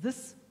 is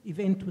this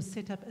event was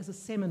set up as a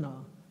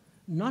seminar,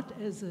 not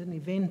as an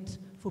event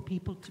for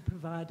people to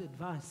provide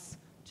advice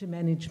to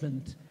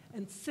management,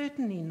 and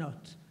certainly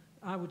not,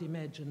 I would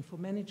imagine, for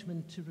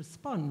management to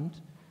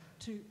respond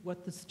to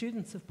what the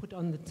students have put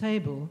on the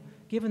table,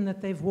 given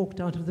that they've walked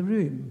out of the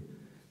room.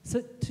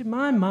 So to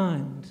my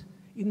mind,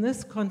 in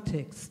this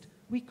context,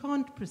 we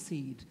can't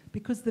proceed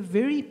because the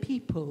very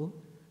people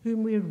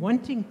whom we're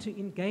wanting to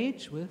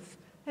engage with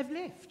have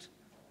left.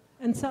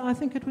 And so I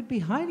think it would be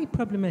highly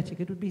problematic.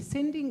 It would be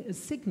sending a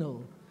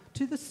signal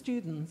to the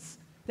students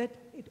that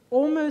it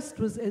almost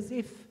was as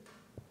if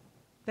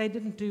they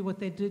didn't do what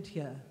they did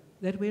here,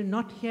 that we're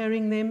not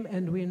hearing them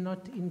and we're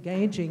not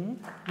engaging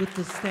with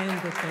the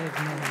stand that they've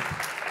made.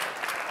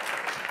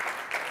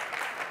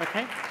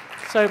 Okay,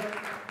 so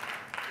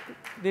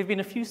there have been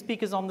a few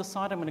speakers on the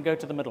side. I'm going to go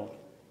to the middle.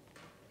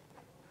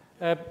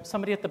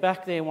 Somebody at the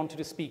back there wanted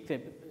to speak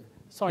there.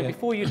 Sorry, yeah.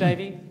 Before you,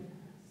 Davey.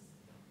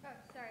 Oh,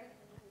 sorry.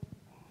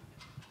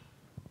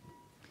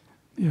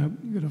 Yeah,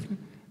 good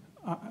afternoon.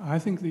 I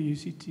think the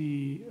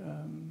UCT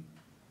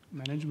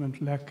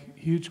management lack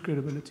huge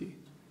credibility.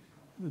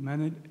 The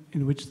manner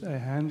in which they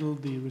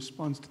handled the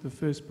response to the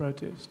first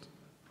protest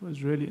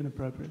was really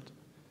inappropriate.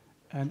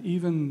 And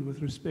even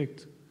with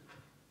respect,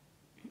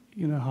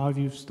 you know, how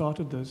you've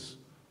started this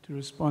to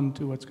respond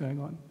to what's going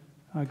on.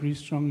 I agree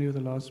strongly with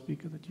the last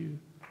speaker that you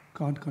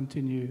can't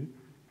continue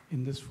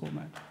in this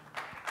format.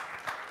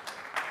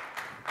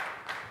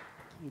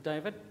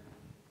 David?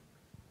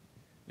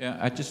 Yeah,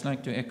 I'd just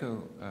like to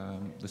echo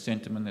the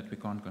sentiment that we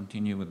can't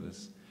continue with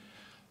this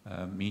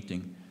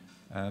meeting,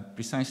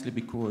 precisely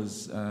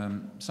because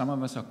some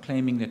of us are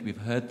claiming that we've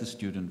heard the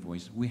student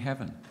voice. We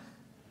haven't.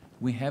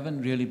 We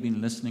haven't really been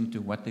listening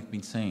to what they've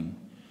been saying.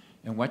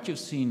 And what you've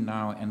seen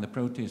now and the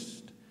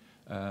protest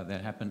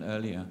that happened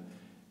earlier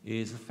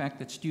is the fact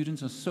that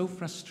students are so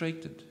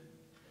frustrated.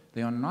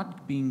 They are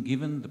not being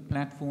given the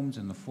platforms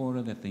and the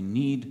fora that they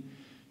need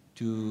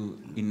to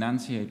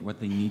enunciate what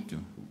they need to.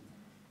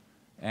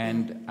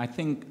 And I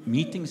think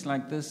meetings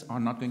like this are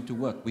not going to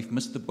work. We've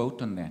missed the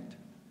boat on that.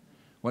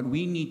 What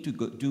we need to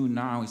do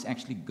now is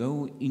actually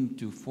go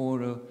into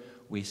fora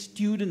where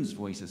students'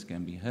 voices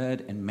can be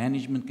heard and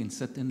management can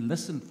sit and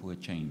listen for a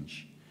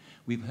change.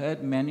 We've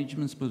heard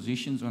management's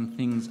positions on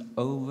things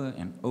over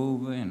and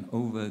over and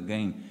over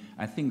again.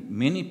 I think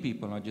many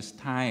people are just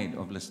tired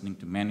of listening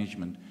to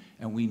management,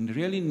 and we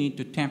really need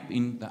to tap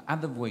in the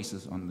other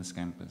voices on this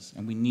campus,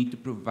 and we need to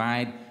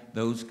provide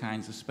those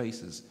kinds of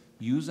spaces.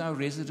 Use our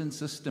resident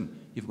system.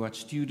 You've got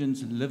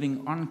students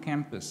living on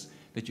campus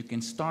that you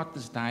can start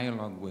this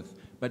dialogue with,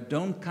 but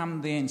don't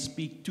come there and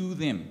speak to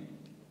them.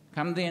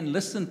 Come there and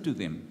listen to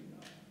them.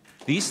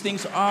 These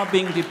things are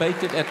being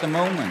debated at the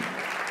moment.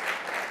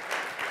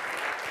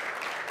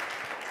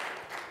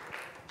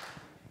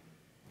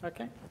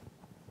 Okay.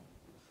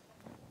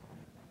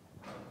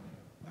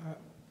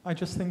 I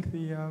just think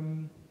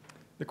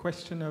the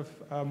question of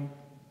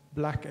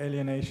black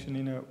alienation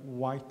in a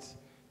white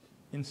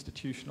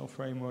institutional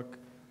framework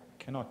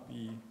cannot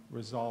be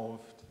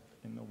resolved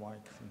in the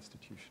white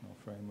institutional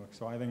framework.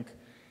 So I think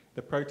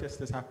the protest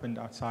has happened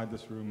outside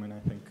this room, and I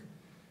think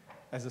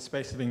as a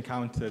space of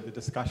encounter, the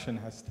discussion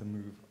has to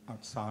move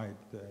outside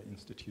the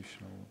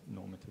institutional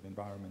normative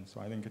environment.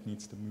 So I think it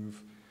needs to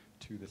move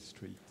to the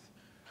street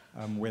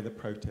where the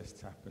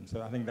protests happen.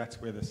 So I think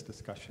that's where this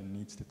discussion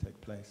needs to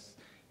take place.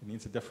 It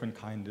needs a different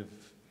kind of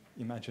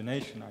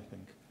imagination, I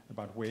think,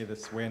 about where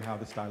and how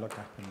this dialogue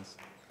happens.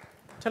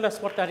 Tell us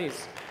what that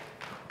is.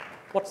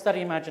 What's that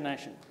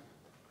imagination?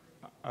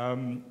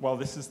 Well,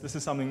 this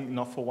is something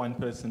not for one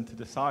person to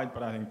decide,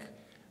 but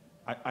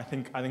I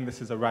think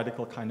this is a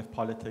radical kind of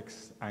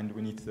politics, and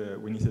we need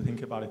to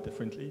think about it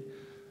differently.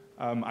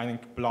 I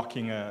think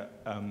blocking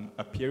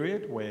a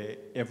period where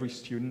every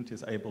student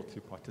is able to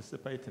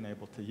participate and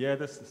able to hear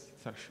this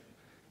should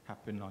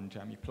happen on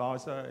Jamie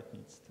Plaza.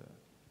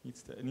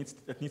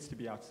 It needs to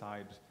be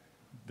outside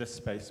this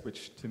space,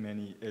 which to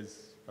many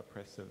is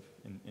oppressive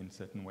in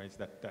certain ways,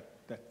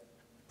 that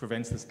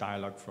prevents this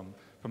dialogue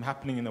from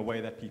happening in a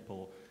way that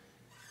people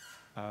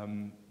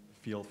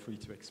feel free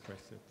to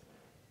express it.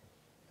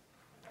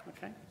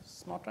 Okay,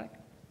 Smart Track.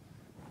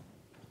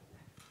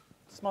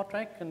 Smart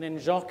Track, and then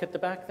Jacques at the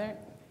back there.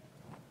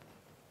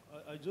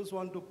 I just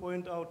want to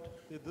point out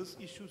that this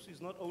issue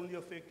is not only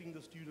affecting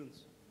the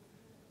students.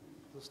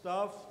 The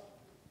staff,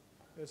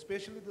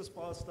 especially the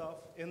spa staff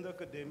and the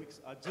academics,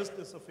 are just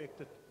as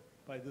affected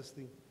by this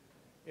thing.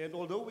 And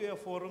although we have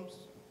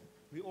forums,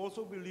 we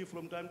also believe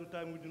from time to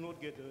time we do not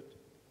get hurt.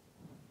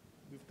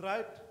 We've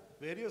tried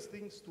various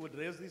things to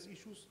address these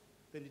issues,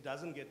 then it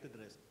doesn't get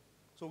addressed.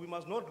 So we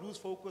must not lose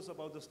focus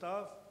about the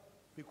staff,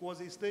 because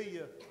they stay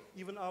here.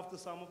 Even after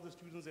some of the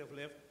students have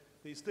left,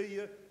 they stay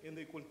here and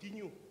they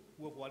continue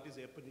with what is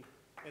happening.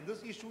 And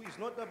this issue is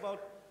not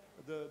about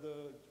the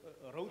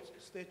Rhodes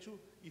statue,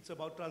 it's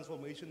about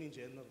transformation in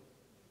general.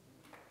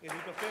 and it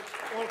affects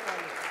all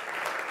colleges.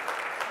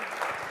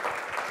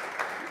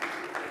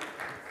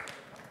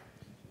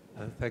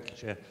 Thank you,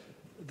 Chair.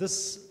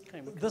 This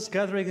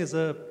gathering is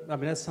I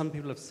mean, as some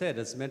people have said,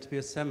 it's meant to be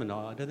a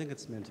seminar. I don't think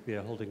it's meant to be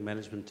a holding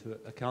management to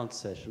account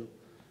session.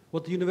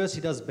 What the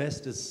university does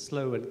best is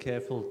slow and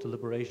careful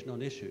deliberation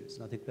on issues.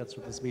 And I think that's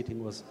what this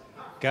meeting was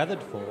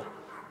gathered for.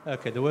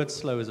 Okay, the word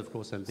slow is, of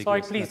course, ambiguous.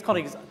 Sorry, please,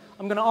 colleagues.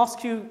 I'm going to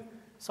ask you,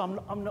 I'm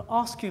going to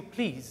ask you,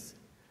 please.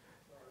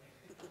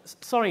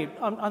 Sorry,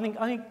 I think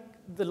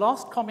the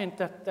last comment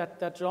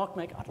that Jacques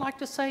made, I'd like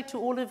to say to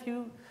all of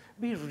you,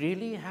 we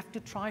really have to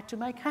try to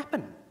make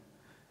happen.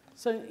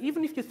 So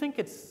even if you think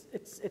it's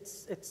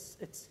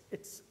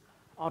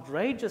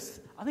outrageous,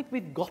 I think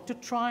we've got to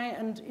try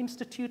and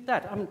institute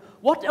that. I mean,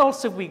 what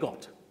else have we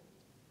got?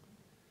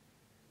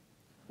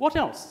 What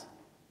else?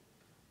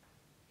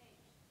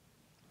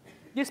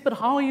 Yes, but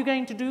how are you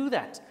going to do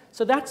that?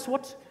 So that's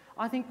what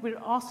I think we're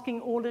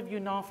asking all of you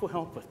now for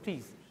help with,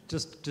 please.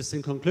 Just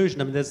in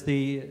conclusion, I mean,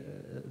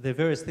 there are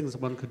various things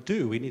that one could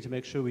do. We need to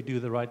make sure we do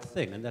the right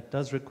thing, and that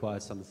does require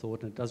some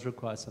thought, and it does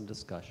require some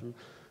discussion.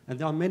 And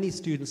there are many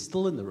students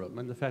still in the room,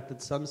 and the fact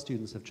that some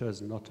students have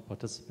chosen not to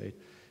participate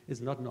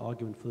is not an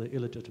argument for the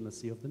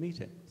illegitimacy of the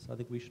meeting. So I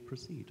think we should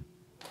proceed.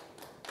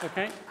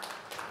 Okay.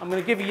 I'm going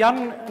to give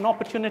Jan an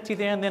opportunity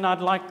there, and then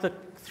I'd like the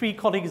three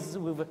colleagues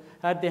who've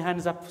had their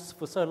hands up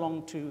for so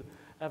long to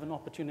have an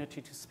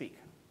opportunity to speak.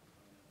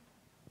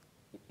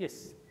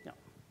 Yes. Yeah.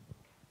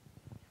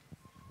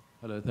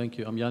 Hello, thank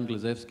you. I'm Jan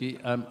Glazewski.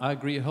 I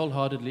agree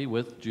wholeheartedly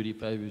with Judy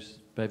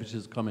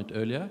Favish's comment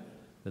earlier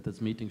that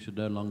this meeting should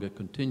no longer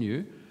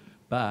continue.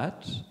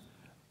 But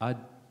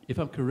if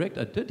I'm correct,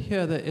 I did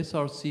hear the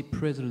SRC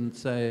president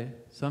say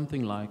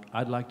something like,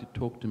 I'd like to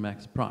talk to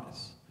Max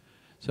Price.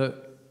 So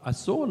I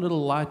saw a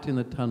little light in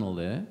the tunnel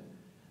there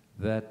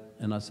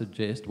and I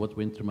suggest what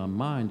went through my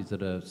mind is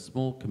that a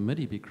small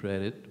committee be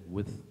created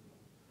with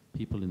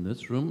people in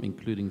this room,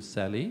 including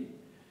Sally,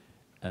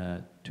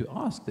 to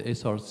ask the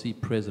SRC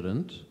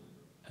president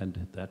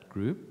and that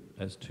group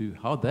as to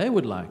how they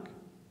would like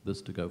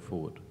this to go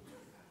forward.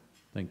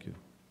 Thank you.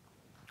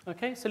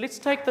 Okay, so let's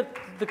take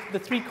the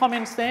three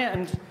comments there,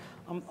 and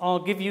I'll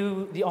give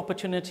you the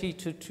opportunity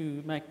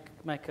to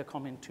make a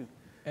comment too.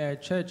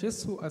 Chair,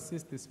 just to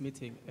assist this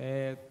meeting,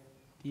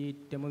 the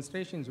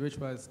demonstrations which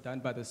was done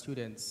by the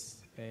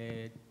students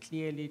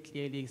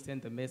clearly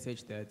sent the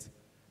message that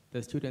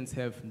the students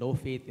have no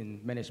faith in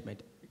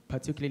management,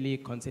 particularly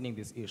concerning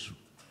this issue.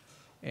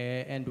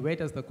 And where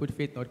does the good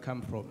faith not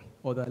come from,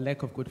 or the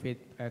lack of good faith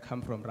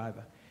come from,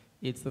 rather?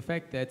 It's the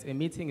fact that a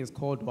meeting is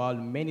called while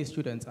many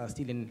students are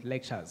still in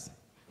lectures,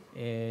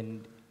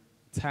 and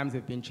times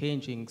have been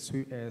changing,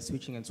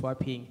 switching and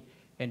swapping,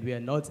 and we are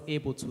not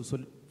able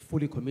to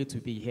fully commit to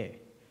be here.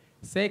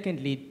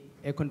 Secondly,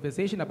 a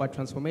conversation about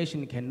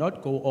transformation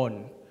cannot go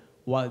on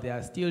while there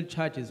are still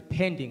charges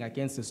pending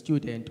against a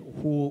student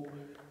who,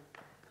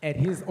 at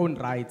his own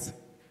right,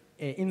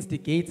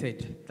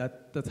 instigated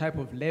that the type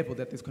of level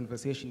that this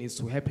conversation is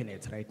to happen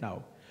at right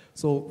now.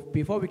 So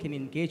before we can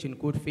engage in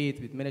good faith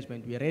with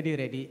management, we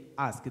already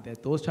ask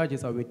that those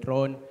charges are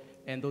withdrawn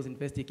and those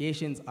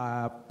investigations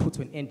are put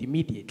to an end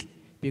immediately,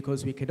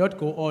 because we cannot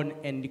go on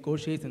and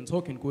negotiate and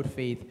talk in good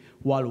faith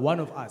while one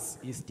of us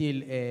is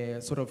still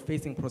sort of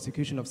facing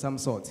prosecution of some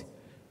sort.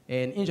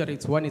 An injury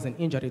to one is an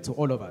injury to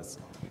all of us.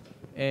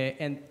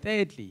 And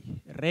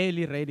thirdly,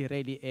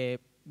 really,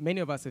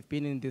 many of us have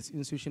been in this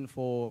institution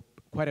for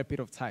quite a bit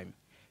of time.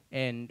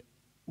 And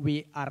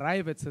we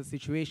arrive at a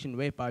situation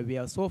whereby we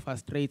are so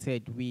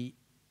frustrated, we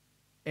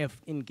have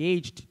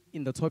engaged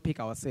in the topic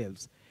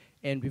ourselves.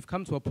 And we've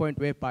come to a point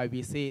whereby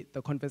we say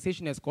the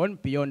conversation has gone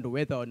beyond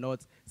whether or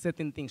not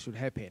certain things should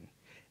happen.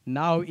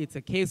 Now it's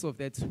a case of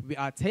that we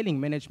are telling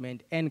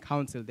management and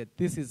council that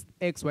this is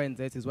X, Y, and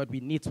Z is what we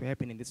need to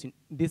happen in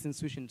this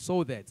institution,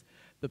 so that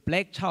the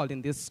black child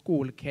in this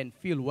school can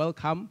feel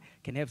welcome,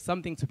 can have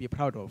something to be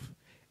proud of.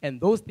 And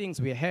those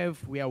things we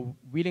are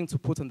willing to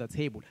put on the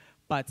table.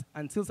 But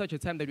until such a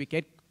time that we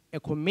get a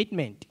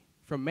commitment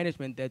from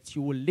management that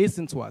you will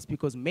listen to us,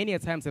 because many a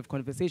times have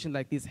conversations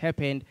like this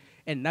happened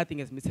and nothing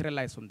has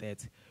materialized from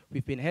that.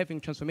 We've been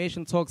having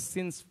transformation talks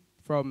since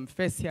from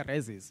first year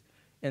resis,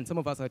 and some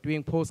of us are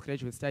doing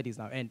postgraduate studies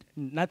now, and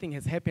nothing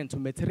has happened to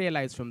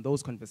materialize from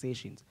those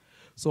conversations.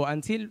 So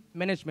until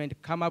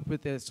management come up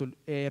with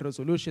a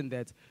resolution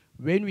that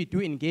when we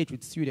do engage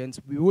with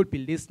students, we will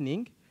be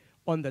listening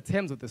on the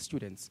terms of the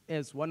students,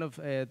 as one of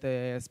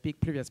the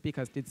previous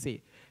speakers did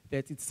say,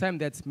 that it's time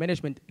that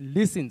management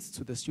listens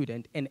to the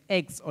student and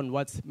acts on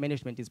what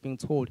management is being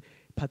told,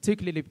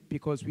 particularly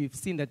because we've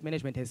seen that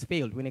management has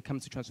failed when it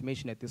comes to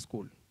transformation at this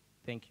school.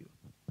 Thank you.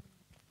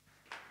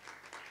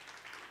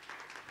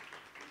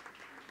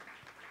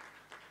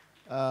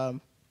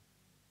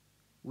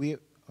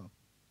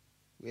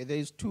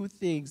 There's two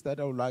things that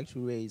I would like to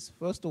raise.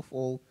 First of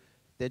all,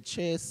 the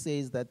chair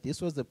says that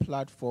this was a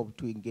platform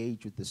to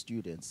engage with the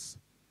students.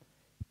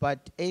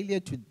 But earlier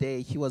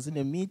today, he was in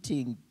a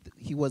meeting,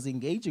 he was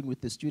engaging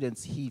with the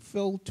students. He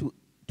failed to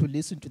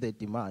listen to their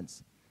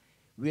demands.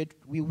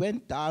 We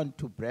went down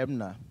to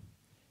Bremner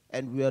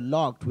and we were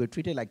locked, we were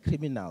treated like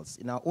criminals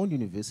in our own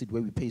university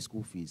where we pay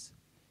school fees.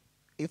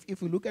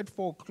 If we look at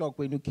 4 o'clock,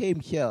 when you came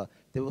here,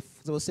 there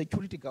were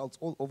security guards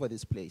all over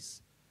this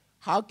place.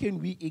 How can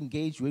we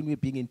engage when we're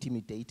being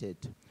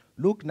intimidated?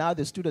 Look, now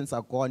the students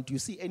are gone. Do you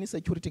see any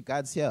security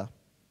guards here?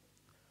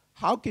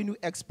 How can you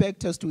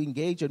expect us to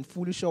engage and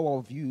fully show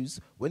our views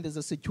when there's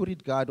a security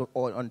guard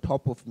on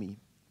top of me?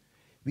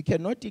 We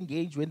cannot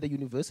engage when the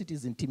university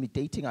is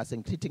intimidating us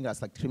and treating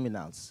us like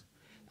criminals.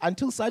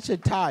 Until such a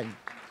time,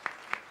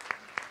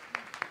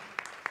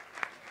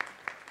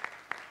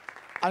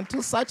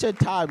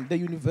 the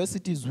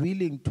university is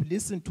willing to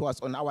listen to us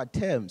on our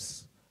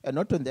terms and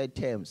not on their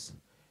terms,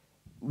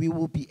 we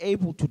will be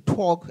able to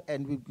talk,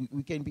 and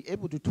we can be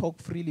able to talk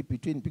freely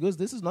because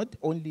this is not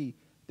only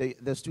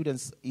the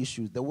students'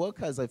 issue. The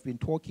workers have been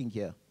talking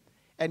here.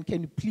 And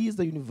can you please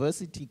the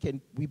university,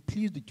 can we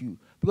please with you?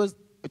 Because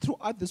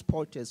throughout this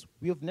protest,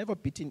 we have never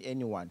beaten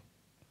anyone.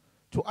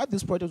 Throughout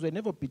this protest, we've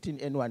never beaten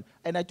anyone.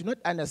 And I do not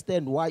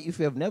understand why, if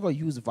we have never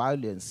used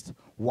violence,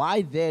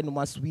 why then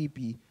must we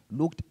be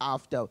looked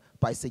after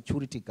by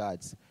security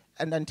guards?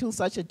 And until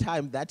such a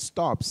time that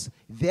stops,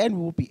 then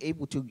we will be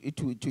able to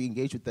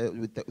engage with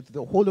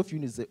the whole of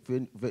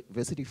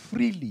university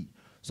freely,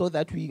 so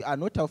that we are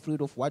not afraid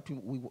of what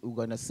we're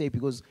going to say,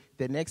 because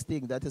the next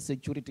thing that a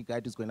security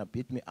guard is going to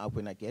beat me up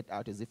when I get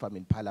out as if I'm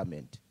in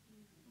parliament.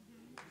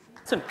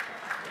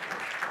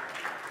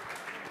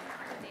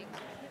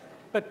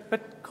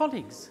 But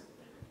colleagues,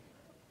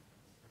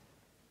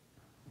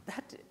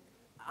 that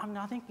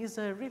I think is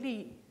a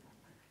really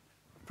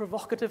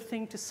provocative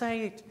thing to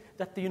say,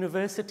 that the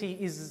university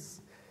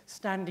is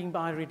standing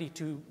by ready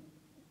to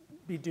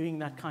be doing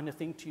that kind of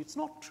thing to you. It's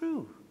not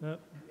true.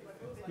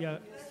 Yeah.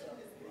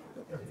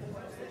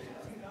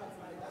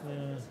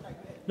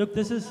 Look,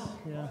 this is,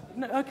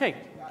 No, okay.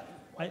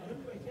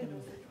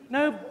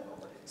 No,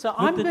 so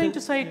I'm going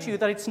to say to you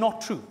that it's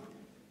not true,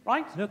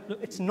 right? Look,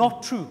 it's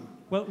not true.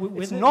 Well,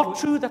 it's not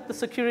true that the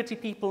security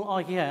people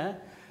are here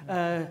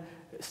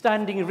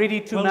standing ready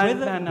to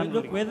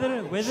look,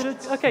 whether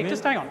it's... Okay,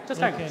 just hang on,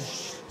 just hang on.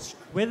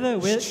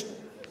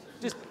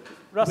 Just,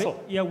 Russell.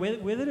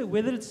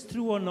 Whether it's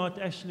true or not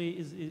actually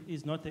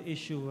is not the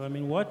issue. I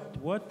mean,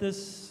 what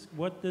has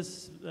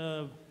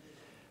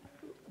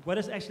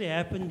actually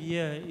happened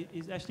here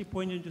is actually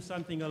pointing to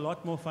something a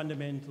lot more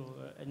fundamental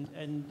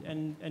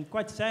and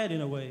quite sad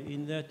in a way,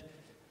 in that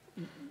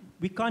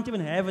we can't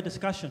even have a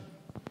discussion.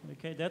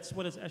 Okay, that's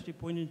what it's actually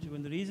pointing to.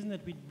 And the reason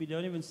that we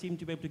don't even seem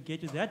to be able to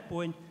get to that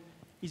point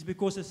is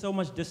because there's so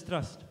much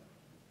distrust.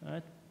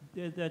 Right?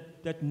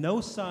 That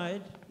no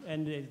side,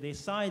 and there's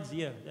sides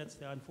here, that's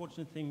the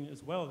unfortunate thing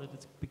as well, that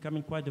it's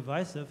becoming quite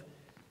divisive,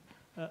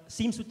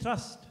 seems to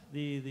trust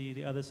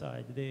the other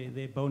side,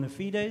 their bona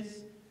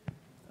fides,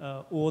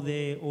 or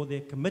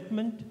their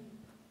commitment,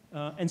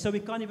 and so we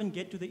can't even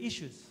get to the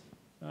issues.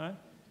 Right?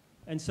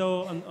 And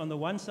so on the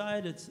one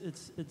side, it's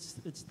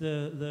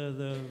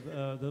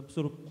the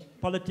sort of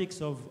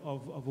politics of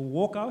a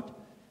walkout,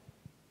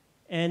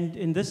 and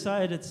in this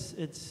side, it's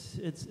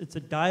a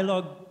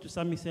dialogue to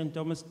some extent,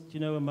 almost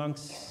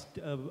amongst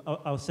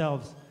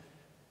ourselves.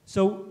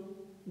 So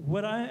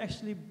what I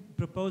actually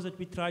propose that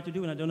we try to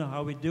do, and I don't know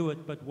how we do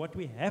it, but what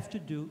we have to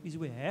do is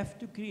we have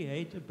to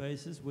create a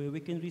basis where we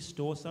can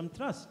restore some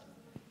trust,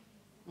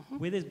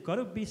 where there's got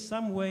to be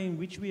some way in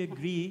which we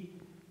agree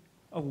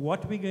of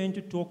what we're going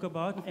to talk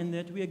about, and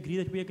that we agree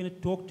that we are going to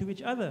talk to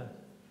each other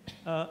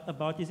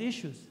about these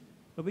issues.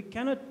 But we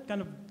cannot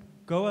kind of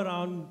go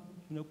around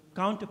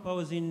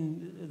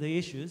counterposing the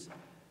issues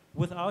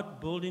without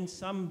building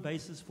some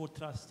basis for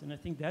trust. And I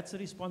think that's a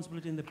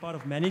responsibility on the part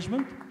of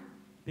management,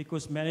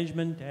 because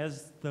management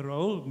has the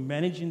role of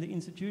managing the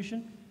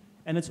institution.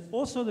 And it's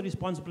also the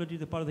responsibility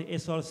of the part of the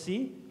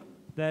SRC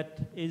that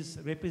is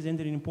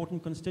represented in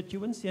important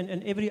constituency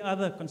and every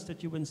other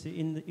constituency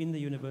in the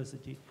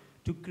university,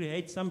 to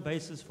create some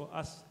basis for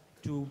us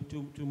to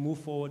move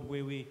forward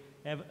where we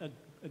have a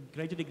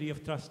greater degree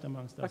of trust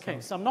amongst ourselves. Okay,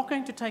 so I'm not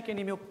going to take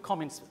any more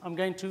comments. I'm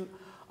going to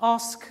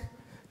ask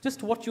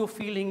just what your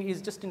feeling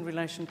is just in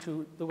relation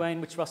to the way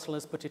in which Russell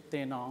has put it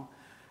there now,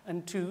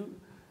 and to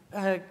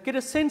get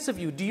a sense of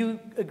you. Do you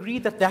agree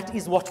that that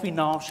is what we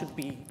now should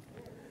be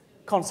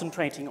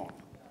concentrating on?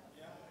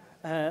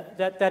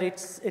 That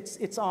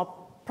it's our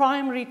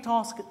primary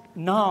task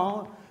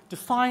now to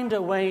find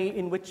a way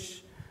in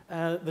which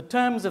the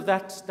terms of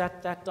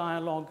that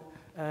dialogue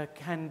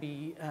can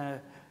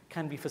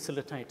be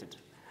facilitated,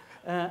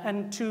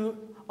 and to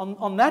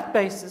on that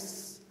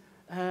basis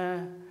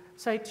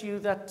say to you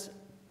that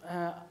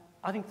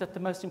I think that the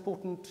most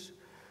important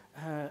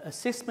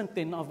assessment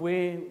then of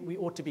where we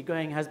ought to be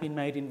going has been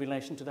made in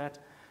relation to that,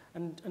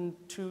 and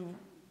to,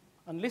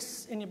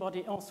 unless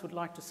anybody else would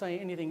like to say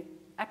anything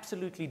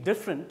absolutely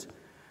different,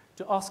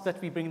 to ask that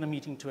we bring the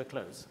meeting to a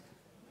close.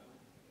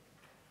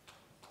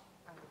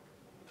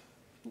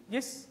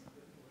 Yes?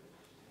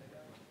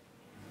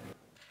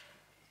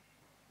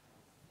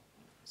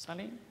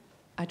 Sally?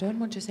 I don't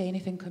want to say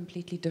anything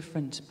completely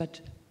different,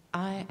 but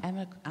I am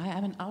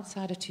an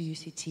outsider to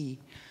UCT,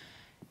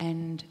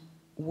 and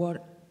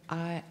what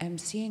I am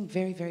seeing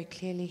very, very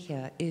clearly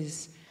here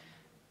is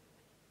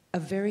a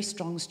very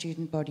strong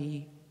student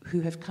body who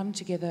have come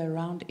together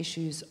around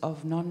issues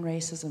of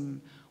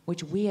non-racism,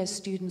 which we as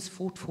students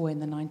fought for in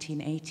the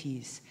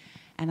 1980s.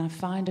 And I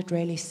find it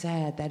really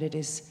sad that it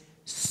is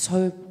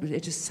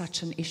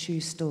such an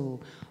issue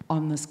still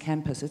on this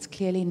campus. It's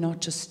clearly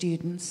not just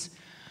students.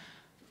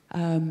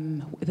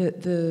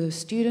 The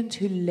student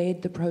who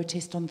led the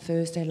protest on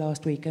Thursday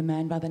last week, a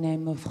man by the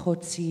name of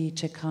Khotsi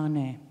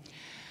Chekane,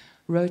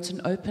 wrote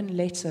an open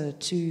letter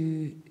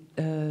to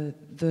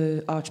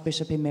the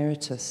Archbishop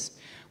Emeritus,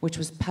 which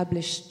was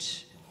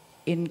published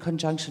in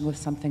conjunction with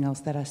something else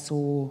that I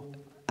saw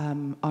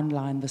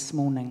online this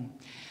morning.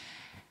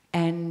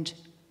 And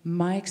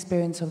my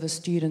experience of the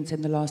students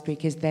in the last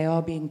week is they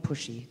are being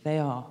pushy. They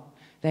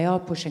are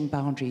pushing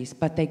boundaries,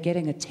 but they're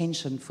getting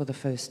attention for the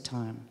first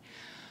time.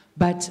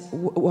 But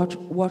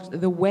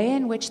the way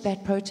in which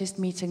that protest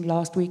meeting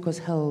last week was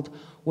held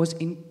was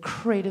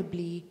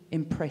incredibly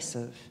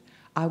impressive.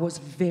 I was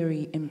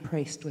very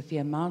impressed with the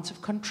amount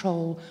of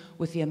control,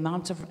 with the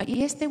amount of...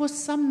 Yes, there was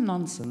some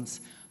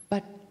nonsense,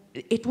 but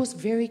it was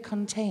very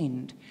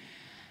contained.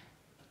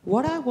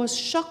 What I was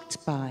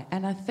shocked by,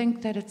 and I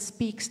think that it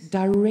speaks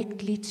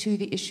directly to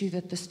the issue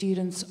that the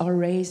students are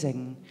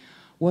raising,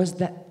 was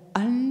the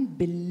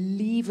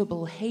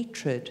unbelievable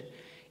hatred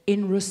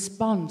in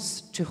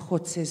response to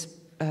Khotsi's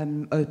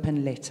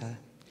open letter.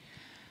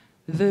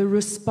 The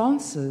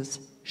responses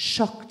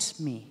shocked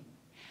me.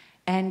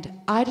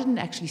 And I didn't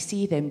actually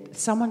see them.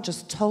 Someone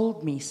just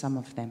told me some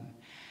of them.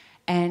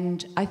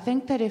 And I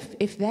think that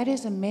if that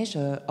is a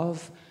measure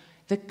of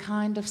the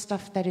kind of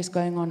stuff that is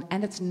going on,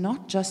 and it's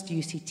not just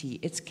UCT,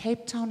 it's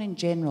Cape Town in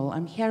general.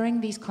 I'm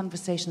hearing these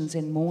conversations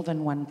in more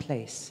than one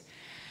place.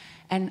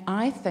 And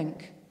I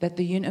think that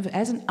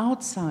as an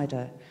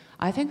outsider,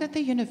 I think that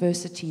the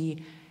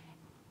university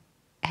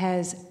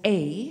has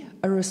a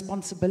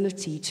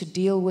responsibility to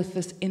deal with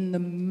this in the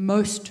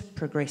most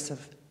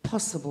progressive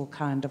possible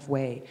kind of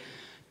way,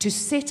 to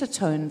set a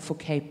tone for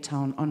Cape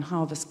Town on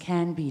how this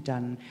can be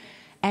done,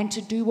 and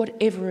to do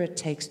whatever it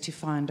takes to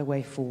find a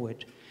way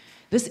forward.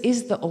 This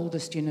is the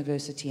oldest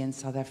university in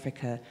South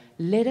Africa.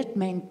 Let it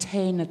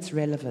maintain its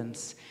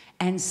relevance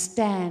and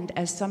stand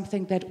as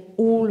something that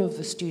all of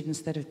the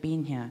students that have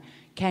been here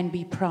can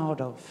be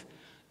proud of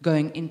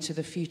going into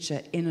the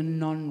future in a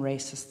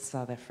non-racist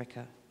South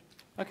Africa.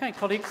 Okay,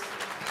 colleagues.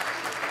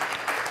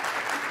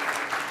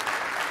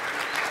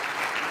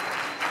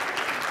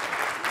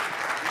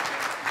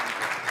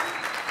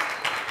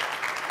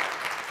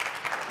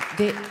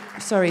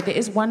 There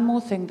is one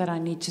more thing that I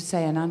need to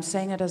say, and I'm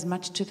saying it as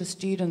much to the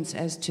students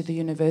as to the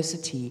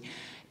university,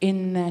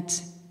 in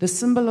that the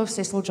symbol of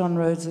Cecil John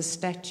Rhodes'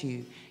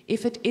 statue,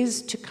 if it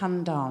is to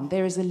come down,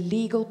 there is a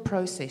legal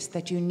process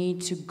that you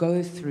need to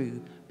go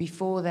through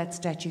before that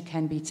statue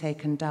can be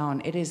taken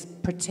down. It is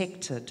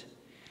protected.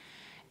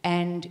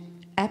 And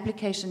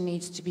application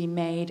needs to be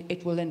made.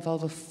 It will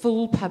involve a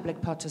full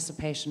public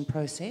participation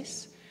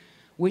process,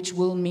 which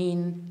will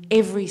mean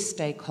every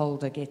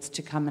stakeholder gets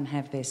to come and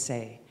have their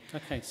say.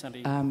 Okay,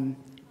 Sandy.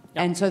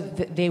 And so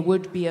there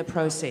would be a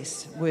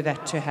process were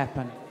that to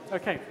happen.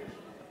 Okay.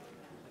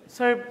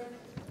 So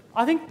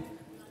I think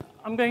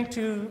I'm going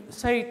to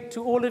say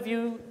to all of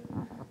you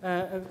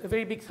a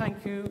very big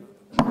thank you,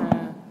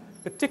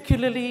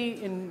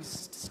 particularly in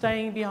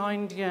staying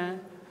behind here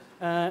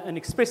and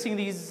expressing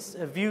these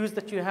views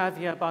that you have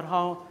here about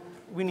how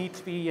we need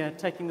to be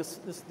taking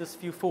this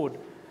view forward.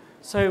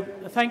 So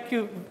thank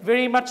you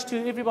very much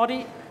to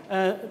everybody.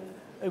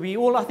 We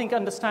all, I think,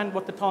 understand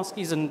what the task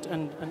is, and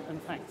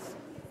thanks.